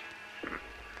theirs.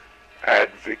 Ad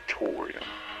Victoriam,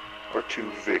 or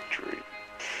to victory.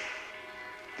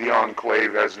 The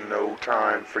Enclave has no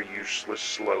time for useless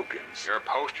slogans. Your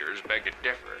posters beg to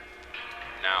differ.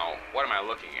 Now, what am I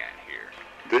looking at here?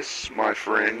 This, my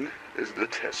friend, is the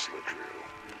Tesla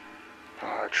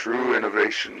drill. A true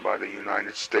innovation by the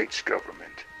United States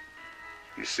government.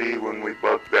 You see, when we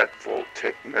bugged that Vault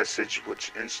Tech message,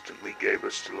 which instantly gave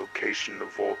us the location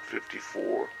of Vault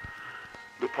 54,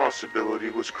 the possibility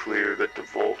was clear that the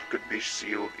vault could be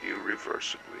sealed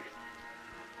irreversibly.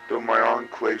 Though my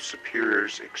Enclave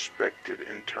superiors expected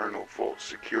internal vault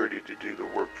security to do the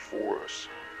work for us,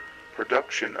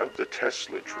 production of the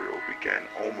Tesla drill began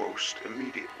almost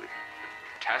immediately.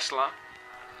 Tesla?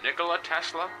 Nikola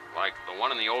Tesla? Like the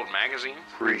one in the old magazines?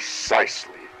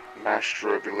 Precisely,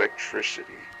 master of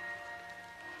electricity.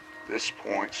 This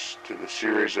points to the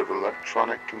series of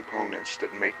electronic components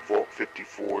that make Vault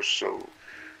 54 so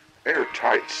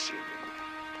airtight seeming.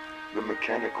 The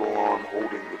mechanical arm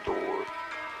holding the door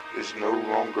is no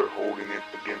longer holding it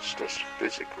against us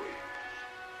physically.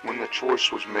 When the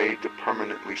choice was made to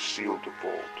permanently seal the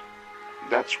vault,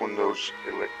 that's when those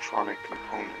electronic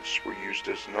components were used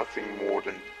as nothing more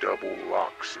than double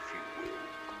locks, if you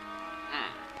will.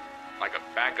 Like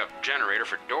a backup generator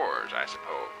for doors, I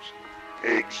suppose.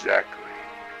 Exactly.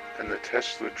 And the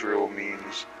Tesla drill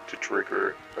means to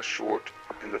trigger a short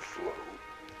in the flow,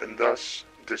 and thus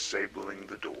disabling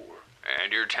the door.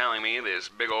 And you're telling me this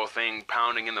big old thing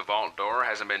pounding in the vault door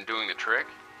hasn't been doing the trick?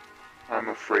 I'm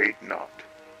afraid not.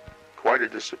 Quite a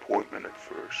disappointment at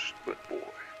first, but boy,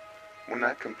 when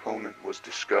that component was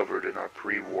discovered in our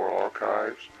pre-war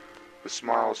archives, the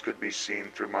smiles could be seen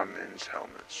through my men's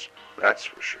helmets, that's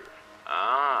for sure.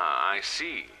 Ah, I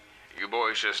see. You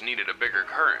boys just needed a bigger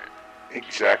current.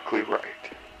 Exactly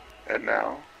right. And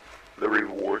now, the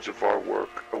rewards of our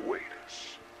work await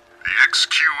us. The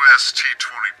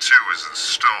XQST-22 is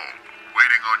installed.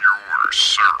 Waiting on your orders,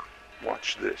 sir.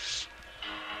 Watch this.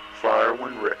 Fire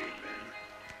when ready, men.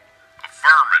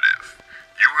 Affirmative.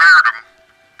 You heard him.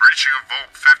 Breaching of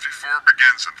Vault 54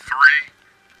 begins in 3,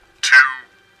 2,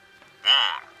 1.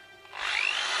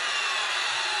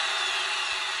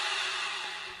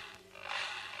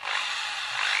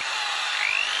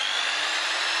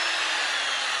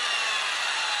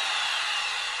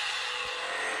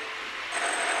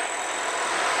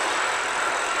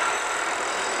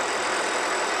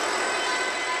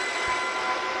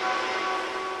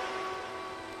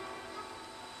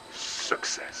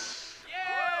 Success.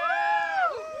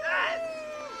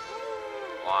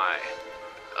 Why,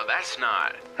 that's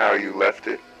not... How you left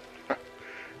it?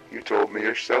 You told me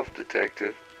yourself,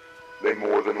 Detective. They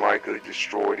more than likely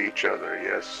destroyed each other,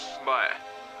 yes? But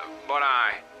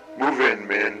I... Move in,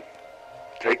 men.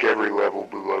 Take every level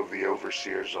below the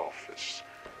Overseer's office.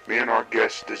 Me and our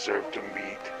guests deserve to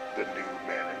meet the new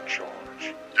man in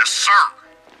charge. Yes, sir.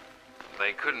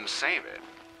 They couldn't save it.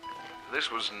 This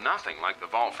was nothing like the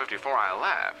Vault 54 I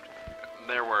left.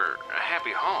 There were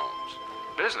happy homes,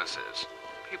 businesses,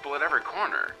 people at every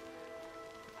corner.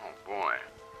 Oh boy,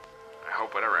 I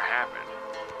hope whatever happened,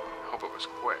 I hope it was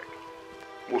quick.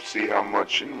 We'll see how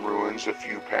much in ruins a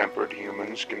few pampered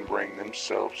humans can bring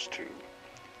themselves to.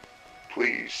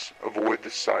 Please avoid the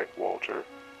site, Walter.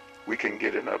 We can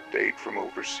get an update from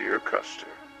Overseer Custer.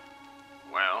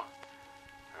 Well,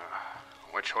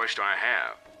 what choice do I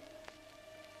have?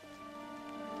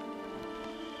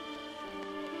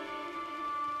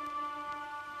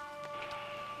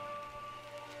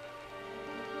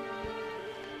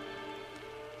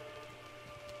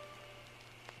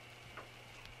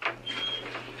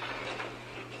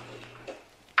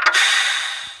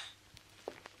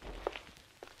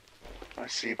 I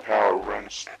see power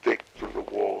runs thick through the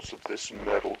walls of this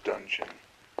metal dungeon.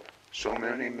 So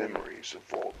many memories of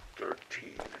Vault 13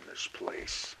 in this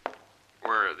place.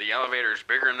 Were the elevators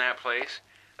bigger in that place?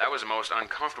 That was the most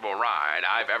uncomfortable ride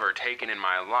I've ever taken in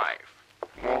my life.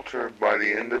 Walter, by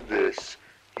the end of this,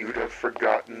 you'd have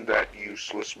forgotten that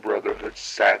useless Brotherhood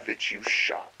savage you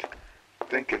shot.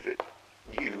 Think of it.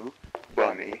 You,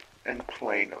 Bunny, and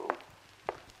Plano,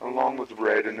 along with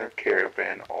Red and their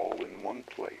caravan all in one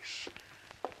place.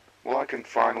 Well, I can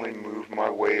finally move my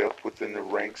way up within the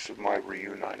ranks of my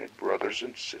reunited brothers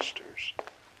and sisters.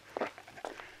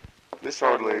 This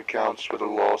hardly accounts for the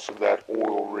loss of that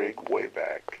oil rig way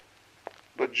back,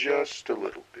 but just a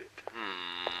little bit.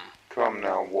 Come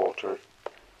now, Walter.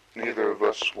 Neither of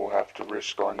us will have to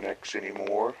risk our necks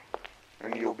anymore,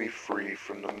 and you'll be free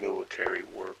from the military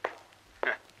work.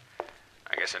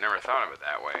 I guess I never thought of it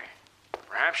that way.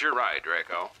 Perhaps you're right,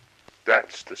 Draco.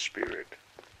 That's the spirit.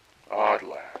 Odd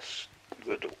lass,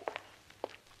 the door.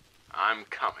 I'm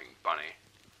coming, Bunny.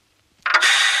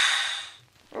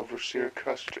 Overseer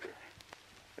Custer.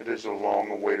 It is a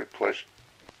long-awaited pleasure.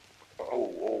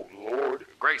 Oh, Lord.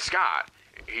 Great Scott!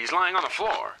 He's lying on the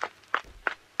floor.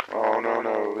 Oh,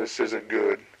 no, this isn't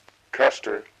good.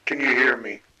 Custer, can you hear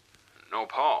me? No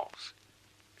pulse.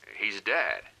 He's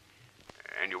dead.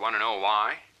 And you want to know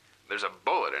why? There's a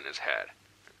bullet in his head.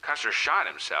 Custer shot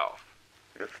himself.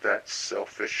 If that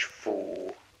selfish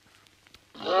fool...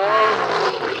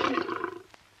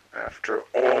 After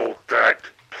all that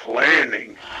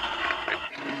planning...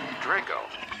 Draco,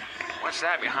 what's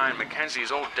that behind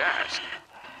Mackenzie's old desk?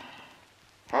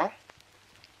 Huh?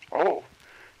 Oh,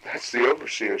 that's the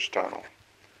Overseer's tunnel.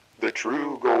 The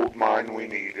true gold mine we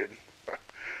needed.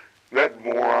 That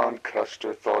moron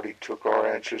Custer thought he took our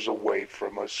answers away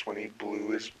from us when he blew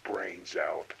his brains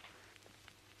out.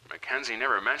 Mackenzie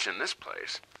never mentioned this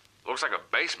place. Looks like a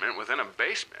basement within a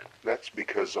basement. That's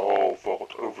because all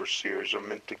vault overseers are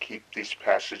meant to keep these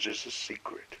passages a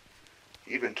secret,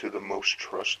 even to the most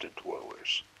trusted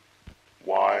dwellers.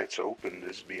 Why it's opened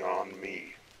is beyond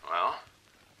me. Well,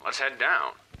 let's head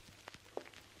down.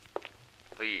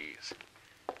 Please,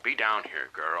 be down here,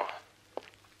 girl.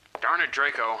 Darn it,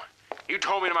 Draco. You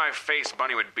told me to my face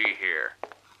Bunny would be here.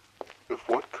 If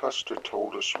what Custer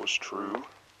told us was true,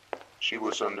 she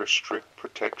was under strict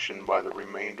protection by the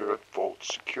remainder of Vault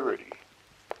security.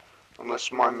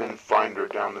 Unless my men find her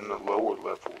down in the lower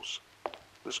levels,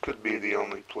 this could be the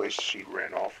only place she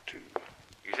ran off to.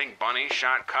 You think Bunny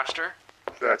shot Custer?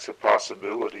 That's a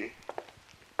possibility,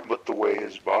 but the way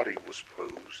his body was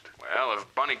posed... Well, if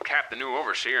Bunny capped the new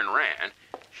overseer and ran,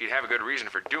 she'd have a good reason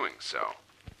for doing so.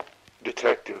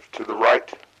 Detective, to the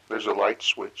right, there's a light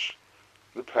switch.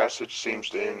 The passage seems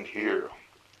to end here.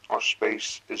 Our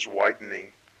space is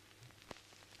widening.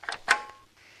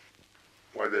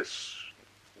 Why, this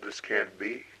can't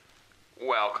be.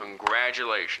 Well,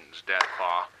 congratulations,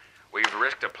 Deathclaw. We've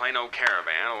risked a plain old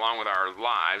caravan along with our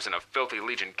lives in a filthy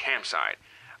Legion campsite.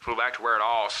 Flew back to where it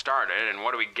all started, and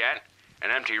what do we get? An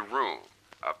empty room.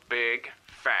 A big,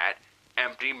 fat,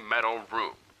 empty metal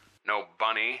room. No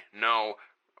Bunny, no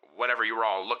whatever you were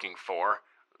all looking for.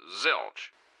 Zilch.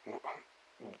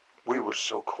 We were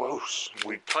so close.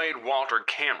 We played Walter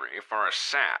Camry for a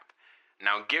sap.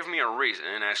 Now give me a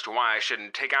reason as to why I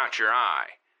shouldn't take out your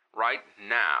eye. Right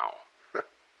now.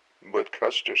 But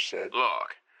Custer said...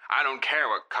 Look, I don't care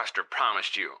what Custer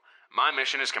promised you. My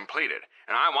mission is completed,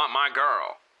 and I want my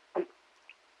girl.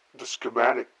 The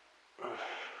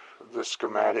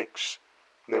schematics,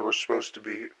 they were supposed to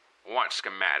be... What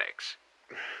schematics?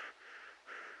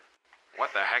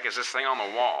 What the heck is this thing on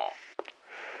the wall?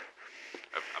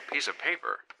 A piece of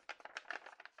paper.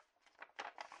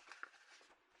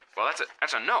 Well,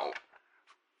 that's a note.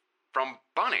 From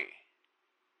Bunny.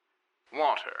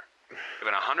 Walter,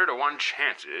 given 100 to 1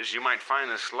 chances you might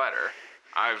find this letter,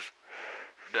 I've...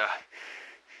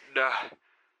 No.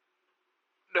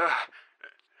 No!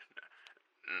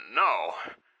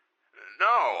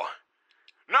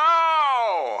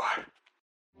 No!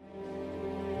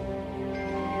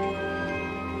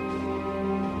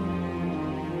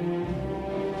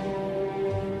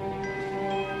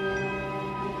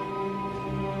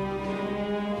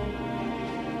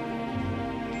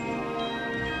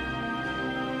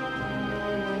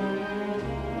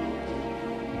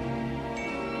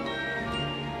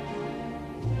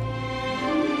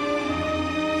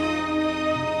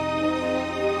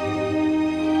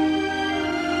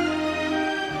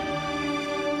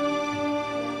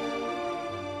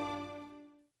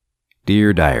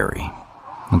 Dear Diary,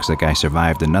 looks like I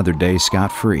survived another day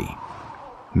scot-free.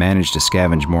 Managed to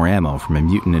scavenge more ammo from a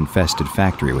mutant-infested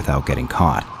factory without getting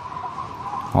caught.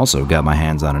 Also got my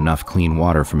hands on enough clean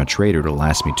water from a trader to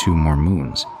last me 2 more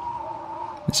moons.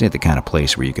 This ain't the kind of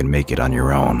place where you can make it on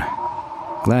your own.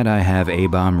 Glad I have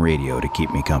A-Bomb radio to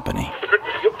keep me company.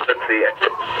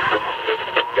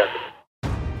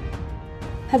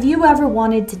 Have you ever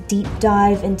wanted to deep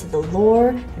dive into the lore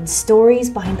and stories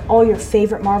behind all your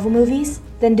favorite Marvel movies?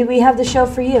 Then do we have the show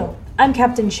for you? I'm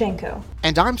Captain Shenko.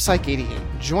 And I'm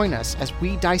Psych88. Join us as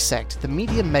we dissect the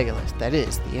media megalith that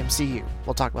is the MCU.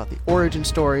 We'll talk about the origin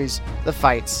stories, the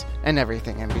fights, and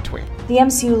everything in between. The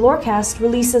MCU Lorecast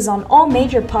releases on all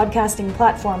major podcasting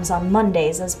platforms on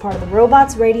Mondays as part of the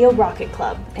Robots Radio Rocket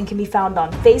Club and can be found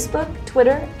on Facebook,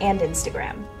 Twitter, and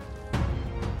Instagram.